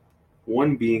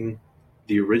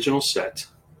original set,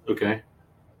 okay,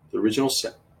 the original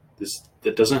set. This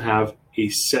that doesn't have a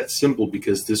set symbol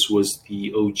because this was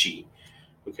the OG,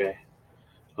 okay.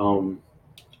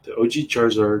 The OG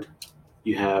Charizard,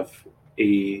 you have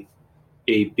a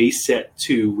base set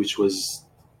 2, which was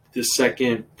the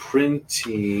second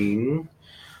printing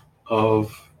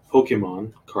of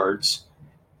Pokemon cards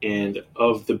and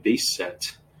of the base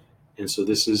set. And so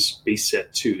this is base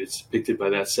set 2. It's depicted by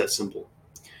that set symbol.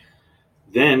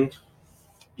 Then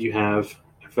you have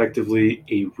effectively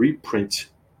a reprint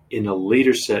in a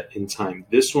later set in time.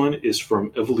 This one is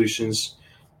from Evolutions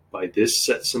by this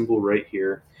set symbol right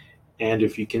here. And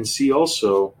if you can see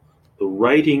also, the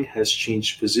writing has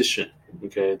changed position.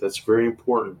 Okay, that's very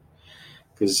important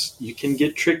because you can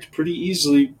get tricked pretty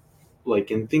easily,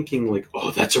 like in thinking like,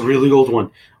 oh, that's a really old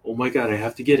one. Oh my God, I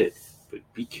have to get it. But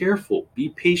be careful, be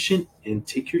patient, and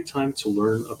take your time to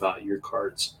learn about your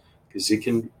cards because it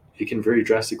can vary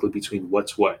drastically between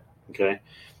what's what. Okay,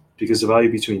 because the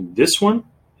value between this one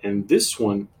and this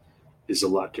one is a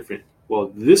lot different.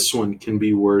 Well, this one can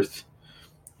be worth,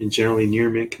 in generally near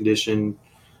mint condition,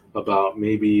 about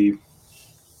maybe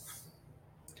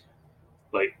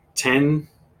like $10.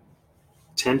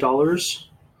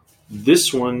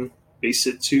 This one, base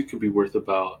set 2, could be worth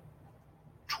about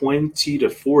 20 to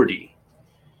 40.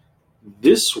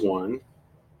 This one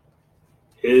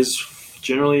is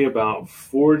generally about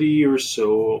 40 or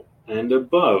so and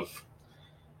above.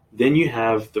 Then you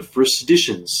have the first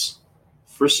editions.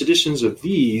 First editions of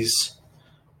these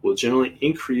will generally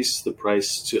increase the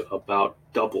price to about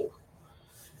double.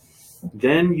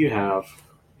 Then you have,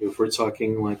 if we're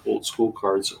talking like old school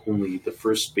cards only, the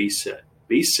first base set.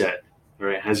 Base set, all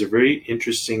right, has a very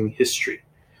interesting history.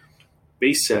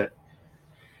 Base set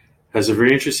has a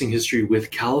very interesting history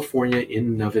with California in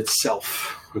and of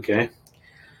itself, okay?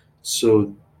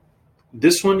 So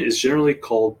this one is generally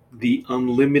called the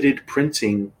unlimited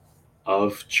printing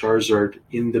of Charizard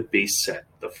in the base set,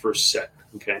 the first set.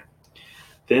 Okay.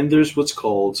 Then there's what's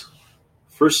called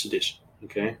first edition.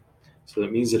 Okay. So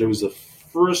that means that it was the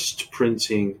first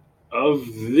printing of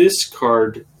this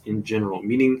card in general,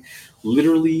 meaning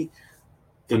literally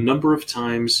the number of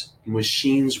times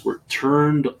machines were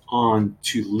turned on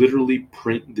to literally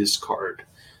print this card.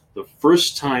 The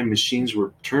first time machines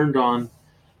were turned on,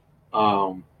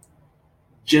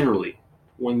 generally,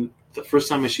 when the first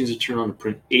time machines are turned on to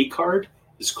print a card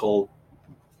is called,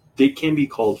 they can be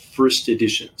called first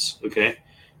editions. Okay,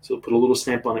 so put a little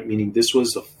stamp on it, meaning this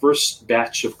was the first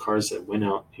batch of cards that went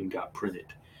out and got printed.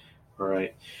 All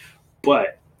right,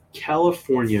 but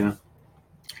California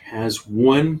has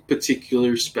one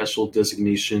particular special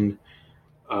designation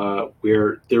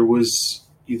where there was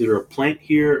either a plant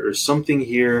here or something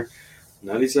here.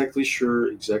 Not exactly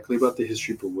sure exactly about the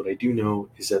history, but what I do know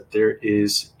is that there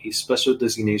is a special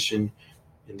designation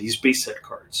in these base set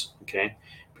cards. Okay,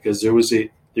 because there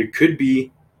could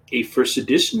be a first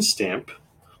edition stamp,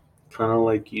 kind of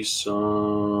like you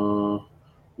saw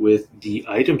with the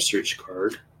item search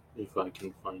card. If I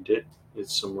can find it,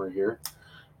 it's somewhere here.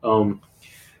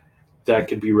 That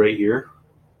could be right here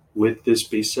with this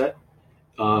base set.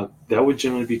 That would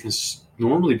generally be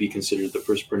normally be considered the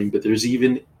first printing, but there's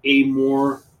even a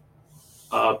more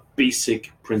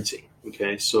basic printing.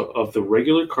 Okay, so of the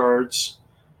regular cards,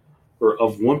 or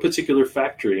of one particular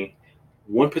factory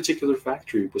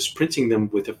was printing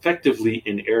them with effectively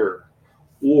an error,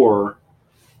 or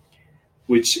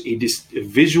which a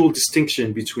visual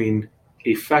distinction between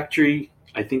a factory,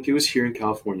 I think it was here in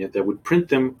California, that would print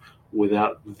them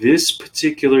without this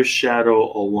particular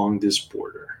shadow along this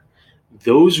border.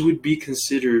 Those would be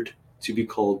considered to be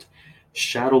called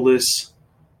shadowless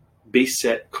base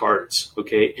set cards.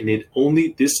 Okay, and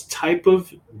this type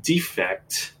of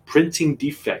defect, printing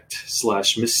defect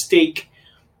 / mistake,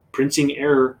 printing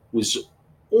error, was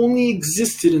only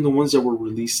existed in the ones that were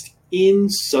released in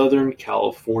Southern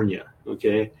California.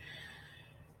 Okay,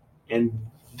 and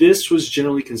this was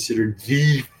generally considered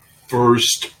the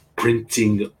first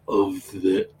printing of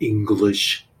the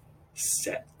English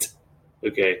set.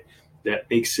 Okay, that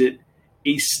makes it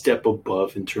a step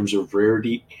above in terms of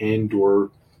rarity and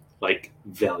or like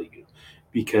value,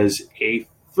 because a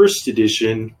first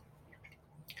edition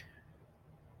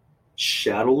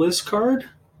shadowless card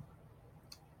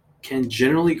can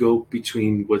generally go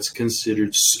between what's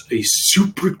considered a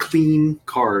super clean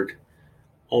card,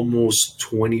 almost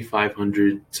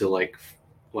 $2,500 to like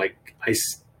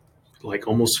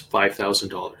almost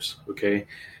 $5,000. Okay,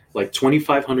 like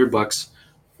 $2,500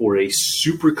 for a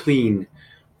super clean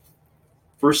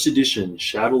first edition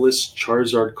shadowless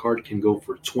Charizard card can go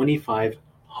for $2,500,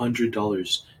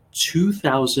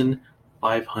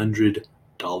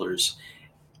 $2,500.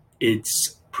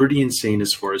 It's pretty insane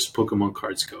as far as Pokemon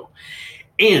cards go.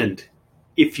 And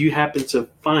if you happen to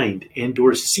find and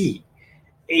or see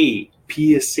a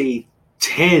PSA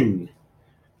 10,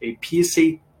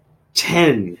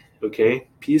 okay,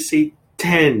 PSA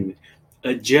 10,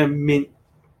 a Gem Mint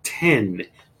 10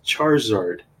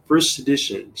 Charizard first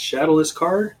edition shadowless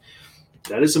card,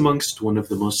 that is amongst one of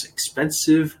the most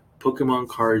expensive Pokemon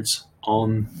cards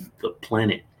on the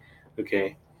planet.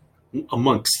 Okay,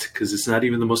 amongst, because it's not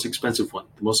even the most expensive one.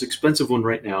 The most expensive one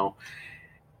right now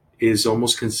is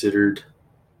almost considered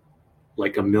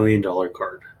like $1 million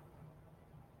card.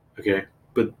 Okay,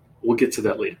 but we'll get to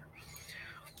that later.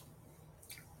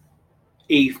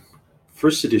 A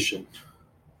first edition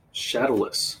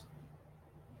shadowless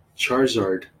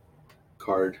Charizard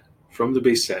card from the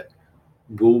base set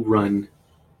will run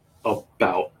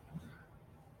about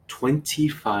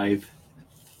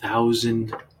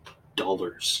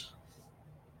 $25,000.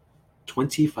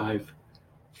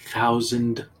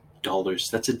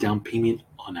 $25,000. That's a down payment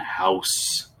on a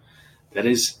house. That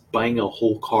is buying a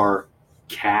whole car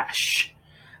cash.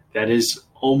 That is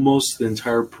almost the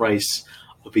entire price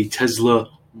of a Tesla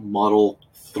Model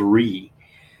 3.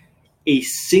 A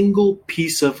single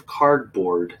piece of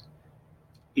cardboard.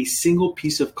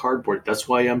 That's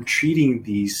why I'm treating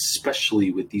these specially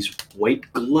with these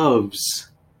white gloves.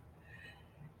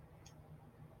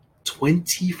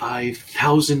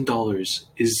 $25,000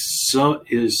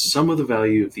 is some of the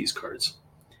value of these cards.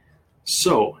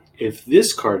 So if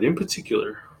this card in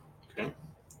particular,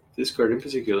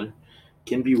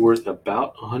 can be worth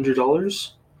about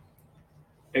 $100,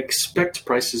 expect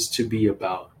prices to be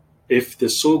about, if the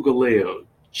Solgaleo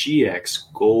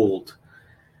GX Gold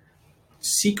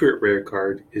Secret Rare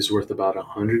card is worth about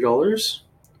 $100,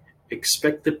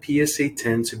 expect the PSA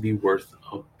 10 to be worth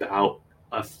about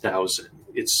 $1,000.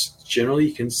 It's generally,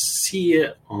 you can see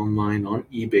it online on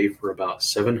eBay for about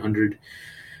 $700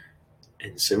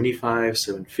 $775,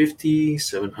 $750,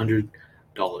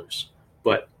 $700.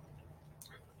 But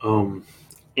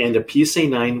and a PSA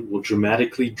 9 will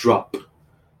dramatically drop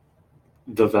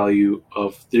the value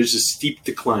of. There's a steep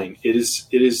decline. It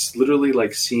is literally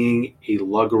like seeing a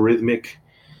logarithmic,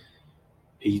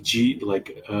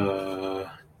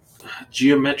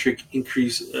 geometric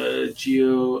increase,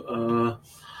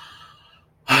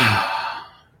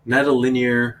 not a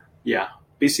linear,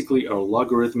 basically a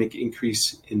logarithmic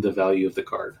increase in the value of the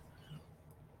card.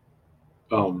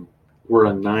 Where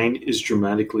a 9 is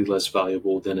dramatically less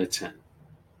valuable than a 10.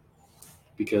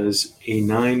 Because a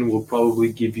 9 will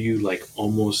probably give you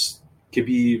could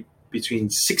be between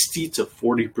 60 to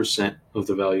 40% of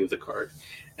the value of the card.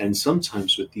 And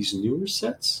sometimes with these newer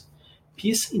sets,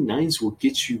 PSA 9s will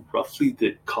get you roughly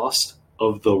the cost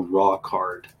of the raw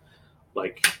card.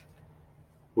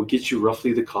 Will get you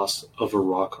roughly the cost of a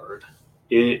raw card.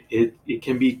 It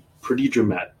can be pretty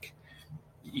dramatic.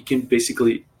 You can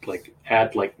basically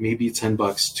add maybe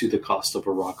 $10 to the cost of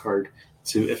a raw card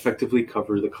to effectively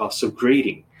cover the cost of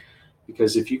grading.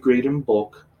 Because if you grade in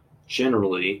bulk,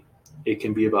 generally it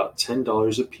can be about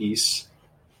 $10 a piece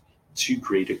to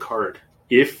grade a card.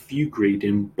 If you grade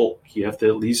in bulk, you have to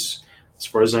at least, as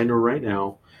far as I know right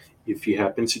now, if you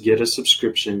happen to get a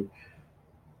subscription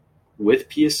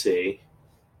with PSA,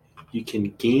 you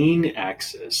can gain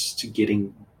access to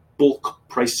getting bulk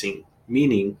pricing,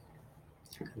 meaning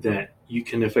that you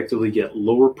can effectively get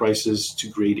lower prices to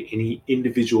grade any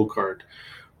individual card.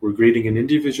 Where grading an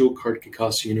individual card can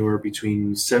cost you anywhere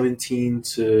between $17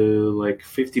 to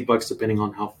 $50, depending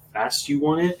on how fast you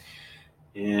want it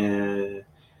and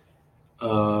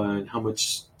how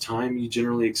much time you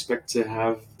generally expect to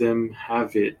have them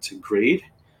have it to grade,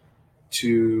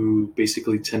 to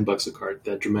basically $10 a card.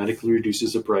 That dramatically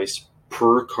reduces the price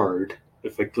per card,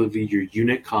 effectively your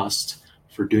unit cost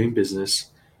for doing business,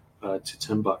 to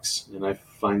 $10. And I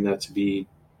find that to be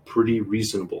pretty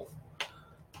reasonable.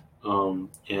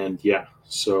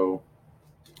 So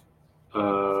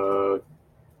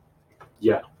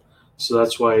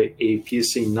that's why a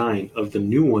PSA 9 of the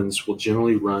new ones will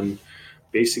generally run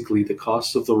basically the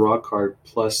cost of the raw card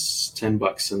plus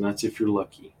 $10, and that's if you're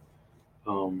lucky.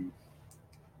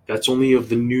 That's only of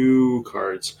the new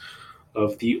cards.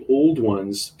 Of the old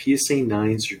ones, PSA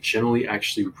 9s are generally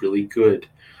actually really good,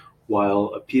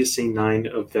 while a PSA 9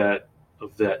 of that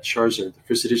Charizard, the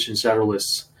first edition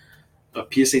Shadowless, a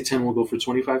PSA 10 will go for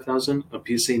 $25,000.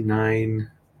 A PSA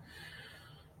 9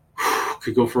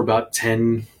 could go for about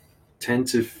 10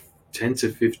 to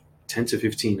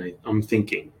 15. I'm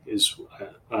thinking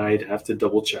I'd have to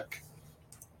double check.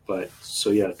 But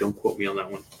so yeah, don't quote me on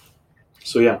that one.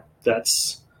 So yeah,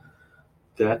 that's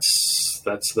that.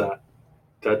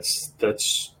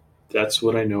 That's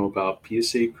what I know about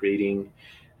PSA grading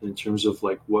in terms of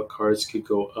what cards could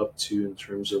go up to in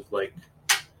terms of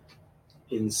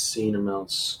insane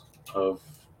amounts of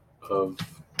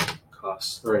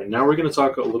costs. All right, now we're going to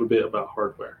talk a little bit about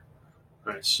hardware.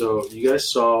 All right, so you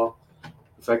guys saw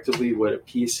effectively what a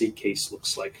PSA case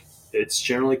looks like. It's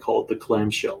generally called the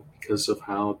clamshell because of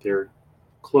how they're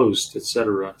closed,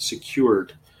 etc.,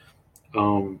 secured.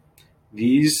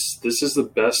 This is the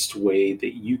best way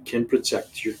that you can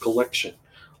protect your collection.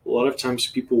 A lot of times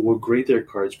people will grade their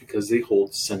cards because they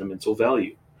hold sentimental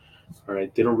value. All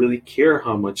right, they don't really care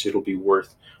how much it'll be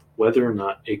worth, whether or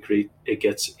not it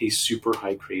gets a super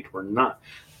high grade or not.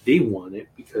 They want it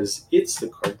because it's the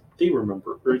card that they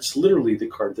remember, or it's literally the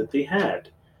card that they had.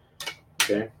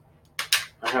 Okay,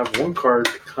 I have one card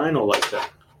kind of like that,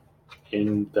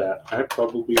 in that I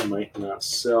probably might not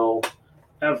sell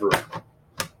ever.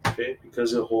 Okay,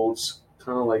 because it holds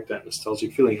kind of like that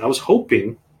nostalgic feeling. I was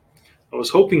hoping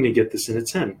to get this in a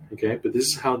 10. Okay, but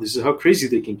this is how crazy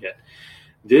they can get.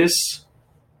 This,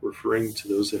 referring to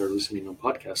those that are listening on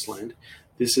podcast land,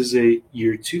 this is a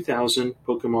year 2000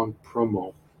 Pokemon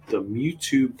promo, the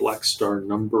Mewtwo Black Star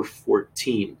number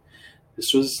 14.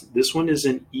 This one is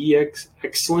in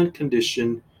excellent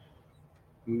condition,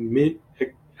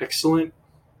 excellent.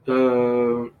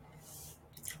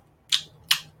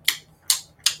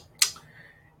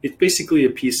 It's basically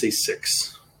a PSA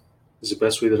 6, is the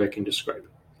best way that I can describe it.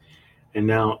 And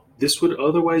now, this would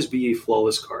otherwise be a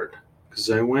flawless card, because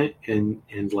I went and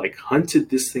hunted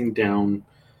this thing down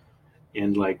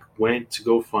and went to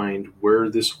go find where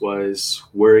this was,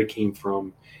 where it came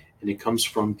from, and it comes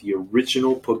from the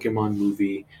original Pokemon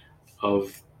movie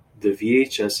of the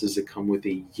VHSs that come with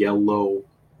a yellow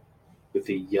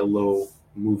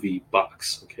movie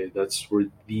box. Okay, that's where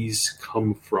these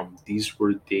come from. These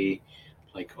were they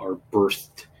are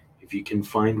birthed. If you can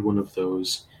find one of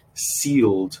those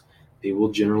sealed, they will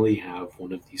generally have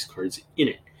one of these cards in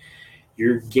it.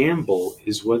 Your gamble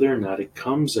is whether or not it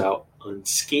comes out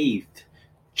unscathed.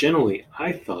 Generally,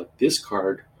 I thought this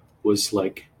card was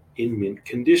like in mint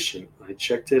condition. I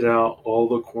checked it out. All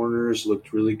the corners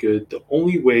looked really good. The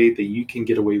only way that you can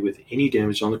get away with any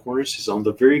damage on the corners is on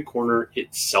the very corner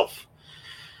itself.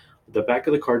 The back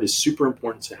of the card is super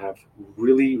important to have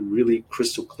really, really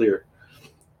crystal clear.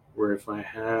 Where if I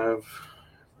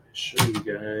show you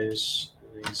guys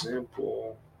an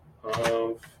example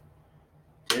of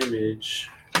damage.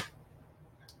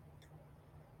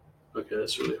 Okay,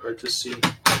 that's really hard to see.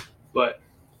 But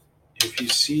if you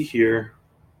see here,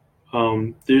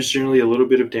 there's generally a little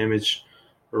bit of damage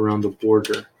around the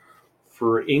border.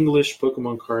 For English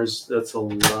Pokemon cards, that's a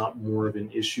lot more of an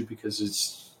issue because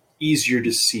it's easier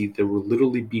to see. There will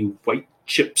literally be white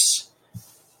chips.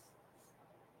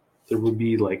 There will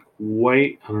be like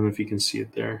white, I don't know if you can see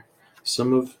it there.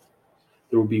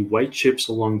 There will be white chips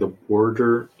along the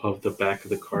border of the back of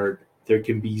the card. There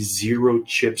can be 0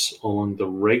 chips along the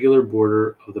regular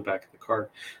border of the back of the card.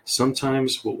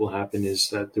 Sometimes what will happen is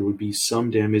that there would be some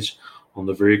damage on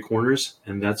the very corners,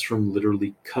 and that's from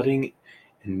literally cutting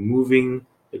and moving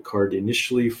the card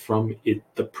initially from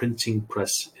the printing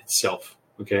press itself.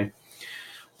 Okay?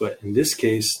 But in this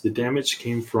case, the damage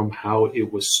came from how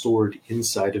it was stored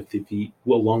inside of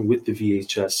along with the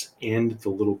VHS and the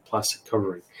little plastic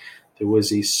covering. There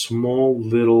was a small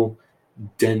little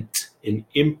dent, an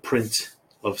imprint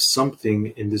of something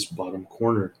in this bottom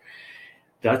corner.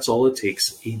 That's all it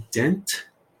takes. A dent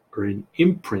or an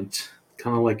imprint,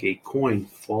 kind of like a coin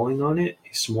falling on it,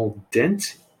 a small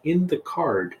dent in the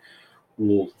card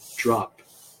will drop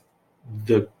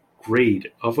the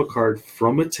grade of a card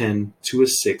from a 10 to a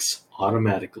 6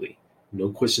 automatically. No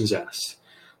questions asked.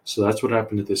 So that's what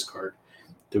happened to this card.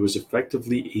 There was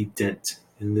effectively a dent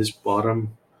in this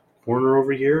bottom corner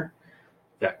over here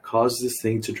that caused this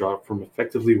thing to drop from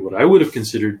effectively what I would have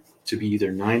considered to be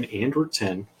either 9 and or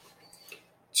 10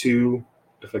 to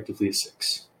effectively a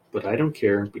 6. But I don't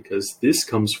care because this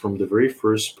comes from the very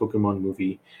first Pokemon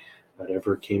movie that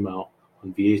ever came out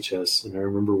on VHS, and I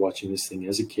remember watching this thing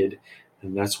as a kid,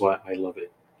 and that's why I love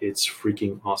it. It's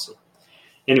freaking awesome.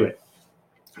 Anyway,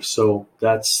 so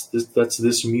that's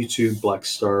this Mewtwo Black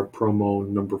Star promo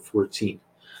number 14.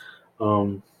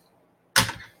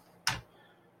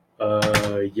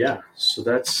 Yeah, so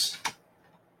that's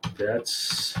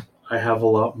I have a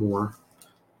lot more.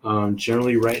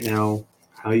 Generally right now,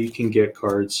 how you can get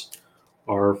cards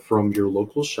are from your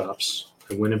local shops.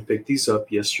 I went and picked these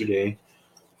up yesterday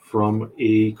from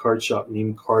a card shop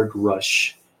named Card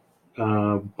Rush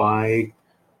by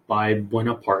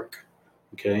Buena Park.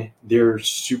 Okay, they're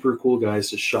super cool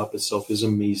guys. The shop itself is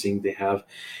amazing. They have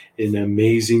an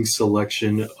amazing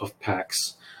selection of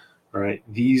packs. All right,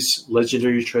 these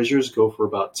legendary treasures go for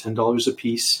about $10 a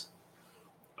piece,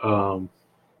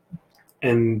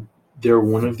 and they're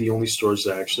one of the only stores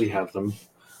that actually have them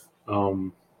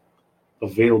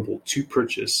available to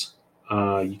purchase.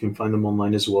 You can find them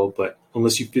online as well, but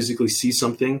unless you physically see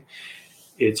something,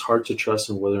 it's hard to trust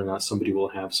on whether or not somebody will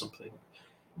have something.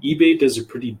 eBay does a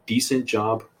pretty decent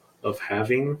job of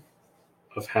having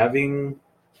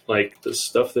like the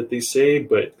stuff that they say,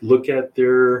 but look at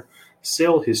their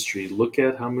sale history. Look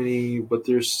at what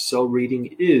their sell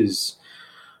rating is.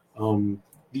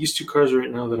 These 2 cards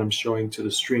right now that I'm showing to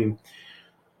the stream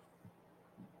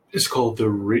is called the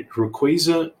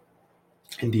Rayquaza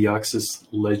and Deoxys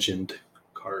Legend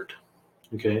card.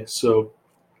 Okay, so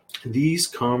these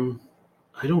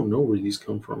I don't know where these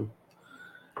come from.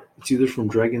 It's either from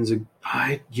Dragons. You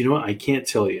know what? I can't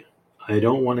tell you. I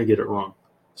don't want to get it wrong,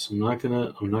 so I'm not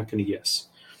gonna guess.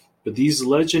 But these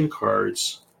legend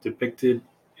cards depicted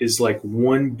is like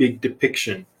one big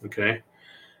depiction. Okay,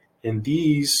 and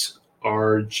these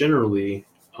are generally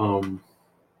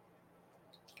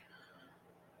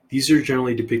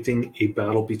depicting a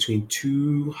battle between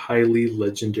 2 highly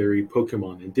legendary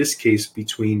Pokemon. In this case,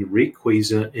 between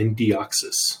Rayquaza and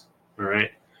Deoxys. All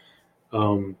right.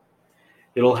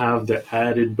 It'll have the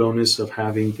added bonus of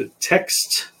having the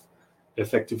text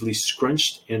effectively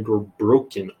scrunched and or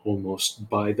broken almost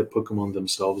by the Pokemon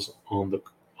themselves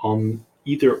on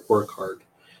either or card,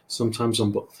 sometimes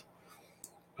on both.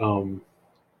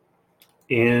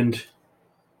 And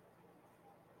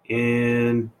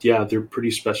yeah, they're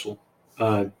pretty special.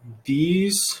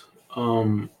 These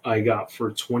I got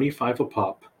for $25 a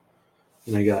pop,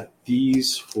 and I got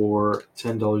these for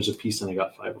 $10 a piece, and I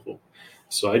got 5 of them.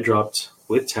 So I dropped,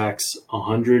 with tax,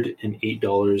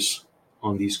 $108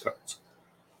 on these cards.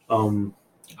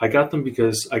 I got them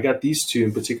because I got these 2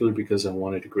 in particular because I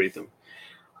wanted to grade them.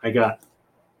 I got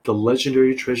the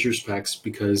Legendary Treasures packs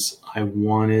because I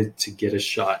wanted to get a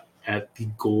shot at the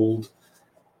gold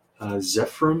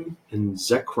Zephram and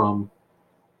Zekrom.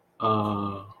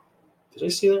 Did I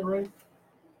say that right?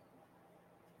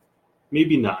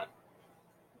 Maybe not.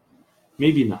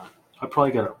 Maybe not. I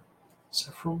probably got it.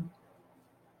 Zephram?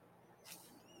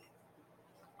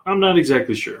 I'm not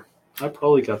exactly sure. I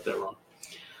probably got that wrong.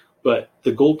 But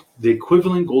the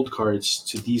equivalent gold cards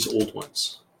to these old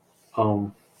ones,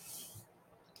 um,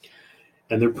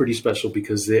 and they're pretty special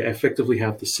because they effectively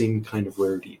have the same kind of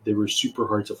rarity. They were super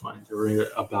hard to find. They were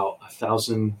about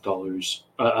 $1,000,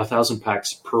 1,000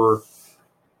 packs per,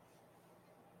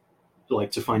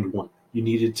 like, to find one. You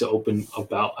needed to open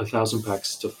about 1,000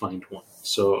 packs to find one.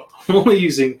 So I'm only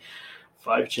using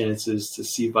 5 chances to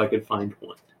see if I could find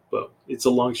one. But it's a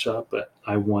long shot, but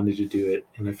I wanted to do it,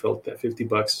 and I felt that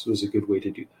 $50 was a good way to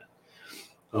do that.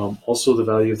 Also, the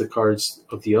value of the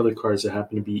other cards that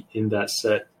happen to be in that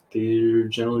set, they're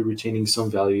generally retaining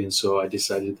some value, and so I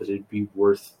decided that it'd be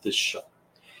worth this shot.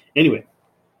 Anyway,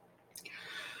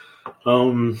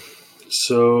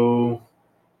 so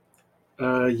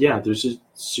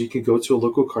you can go to a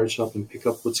local card shop and pick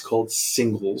up what's called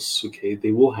singles. Okay,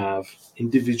 they will have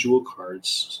individual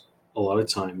cards a lot of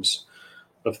times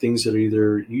of things that are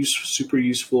either super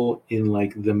useful in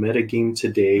like the meta game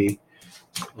today.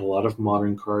 A lot of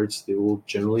modern cards they will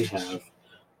generally have.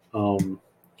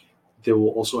 They will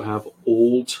also have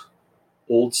old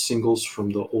singles from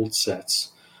the old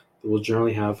sets. They will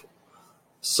generally have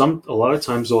a lot of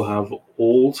times they'll have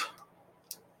old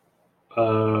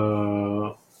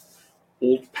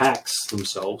packs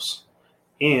themselves,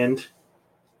 and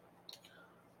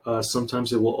sometimes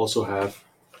they will also have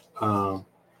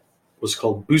what's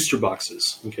called booster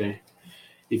boxes. Okay,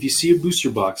 if you see a booster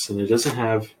box and it doesn't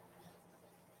have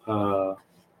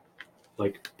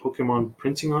like Pokemon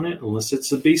printing on it, unless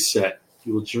it's a base set,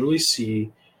 you will generally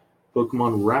see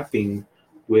Pokemon wrapping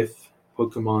with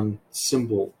Pokemon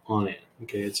symbol on it.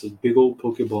 Okay, it's a big old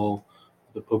Pokeball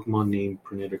with a Pokemon name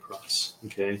printed across.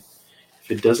 Okay, if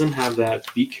it doesn't have that,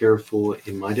 be careful.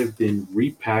 It might have been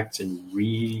repacked and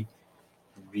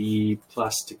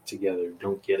plastic together.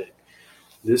 Don't get it.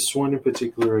 This one in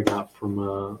particular I got from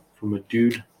a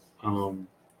dude.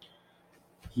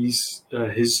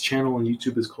 His channel on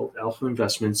YouTube is called Alpha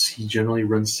Investments. He generally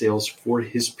runs sales for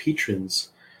his patrons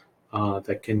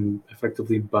that can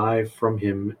effectively buy from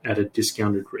him at a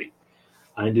discounted rate.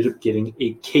 I ended up getting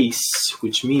a case,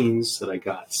 which means that I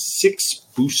got 6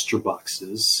 booster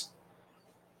boxes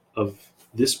of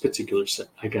this particular set.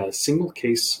 I got a single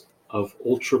case of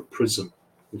Ultra Prism.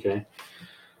 Okay,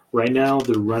 right now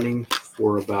they're running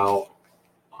for about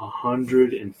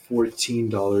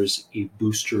 $114 a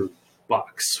booster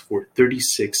box for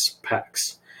 36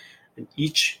 packs. In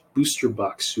each booster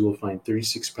box, you will find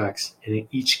 36 packs, and in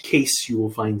each case, you will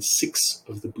find 6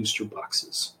 of the booster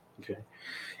boxes. Okay,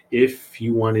 if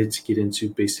you wanted to get into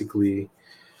basically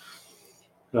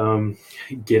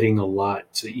getting a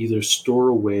lot to either store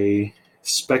away,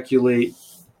 speculate,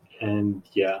 and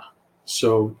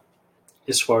so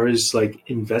as far as like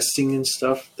investing in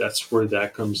stuff, that's where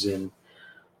that comes in,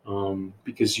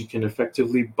 because you can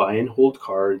effectively buy and hold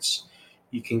cards.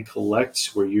 You can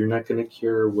collect where you're not going to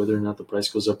care whether or not the price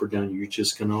goes up or down. You're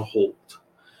just going to hold.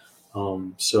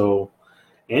 Or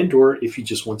if you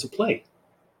just want to play,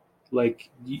 like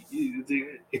the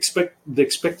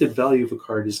expected value of a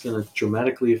card is going to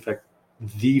dramatically affect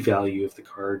the value of the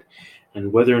card,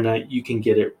 and whether or not you can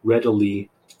get it readily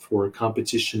for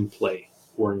competition play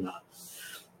or not.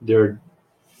 There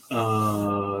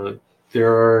are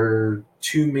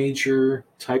 2 major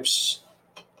types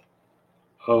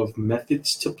of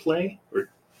methods to play, or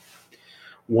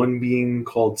one being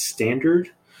called standard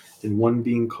and one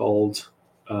being called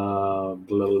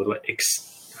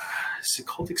is it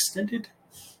called extended?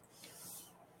 I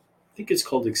think it's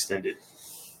called extended.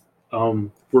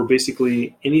 Where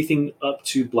basically anything up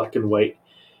to black and white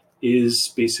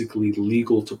is basically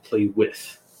legal to play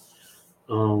with.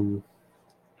 And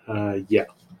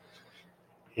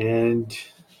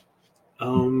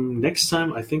next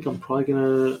time, I think I'm probably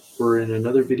we're in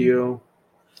another video.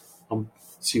 Let's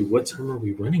see, what time are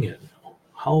we running at now?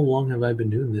 How long have I been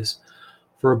doing this?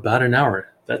 For about an hour.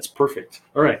 That's perfect.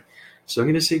 All right. So I'm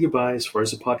going to say goodbye as far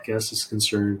as the podcast is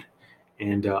concerned.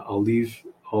 And I'll be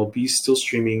still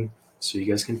streaming, so you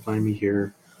guys can find me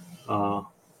here.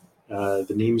 The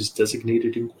name is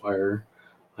Designated Inquirer.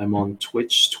 I'm on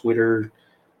Twitch, Twitter,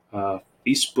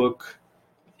 Facebook,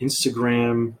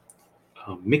 Instagram,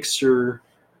 Mixer,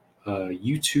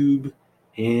 YouTube,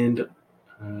 and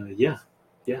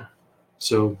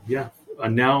So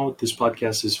now this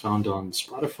podcast is found on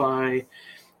Spotify,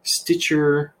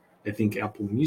 Stitcher, I think Apple Music.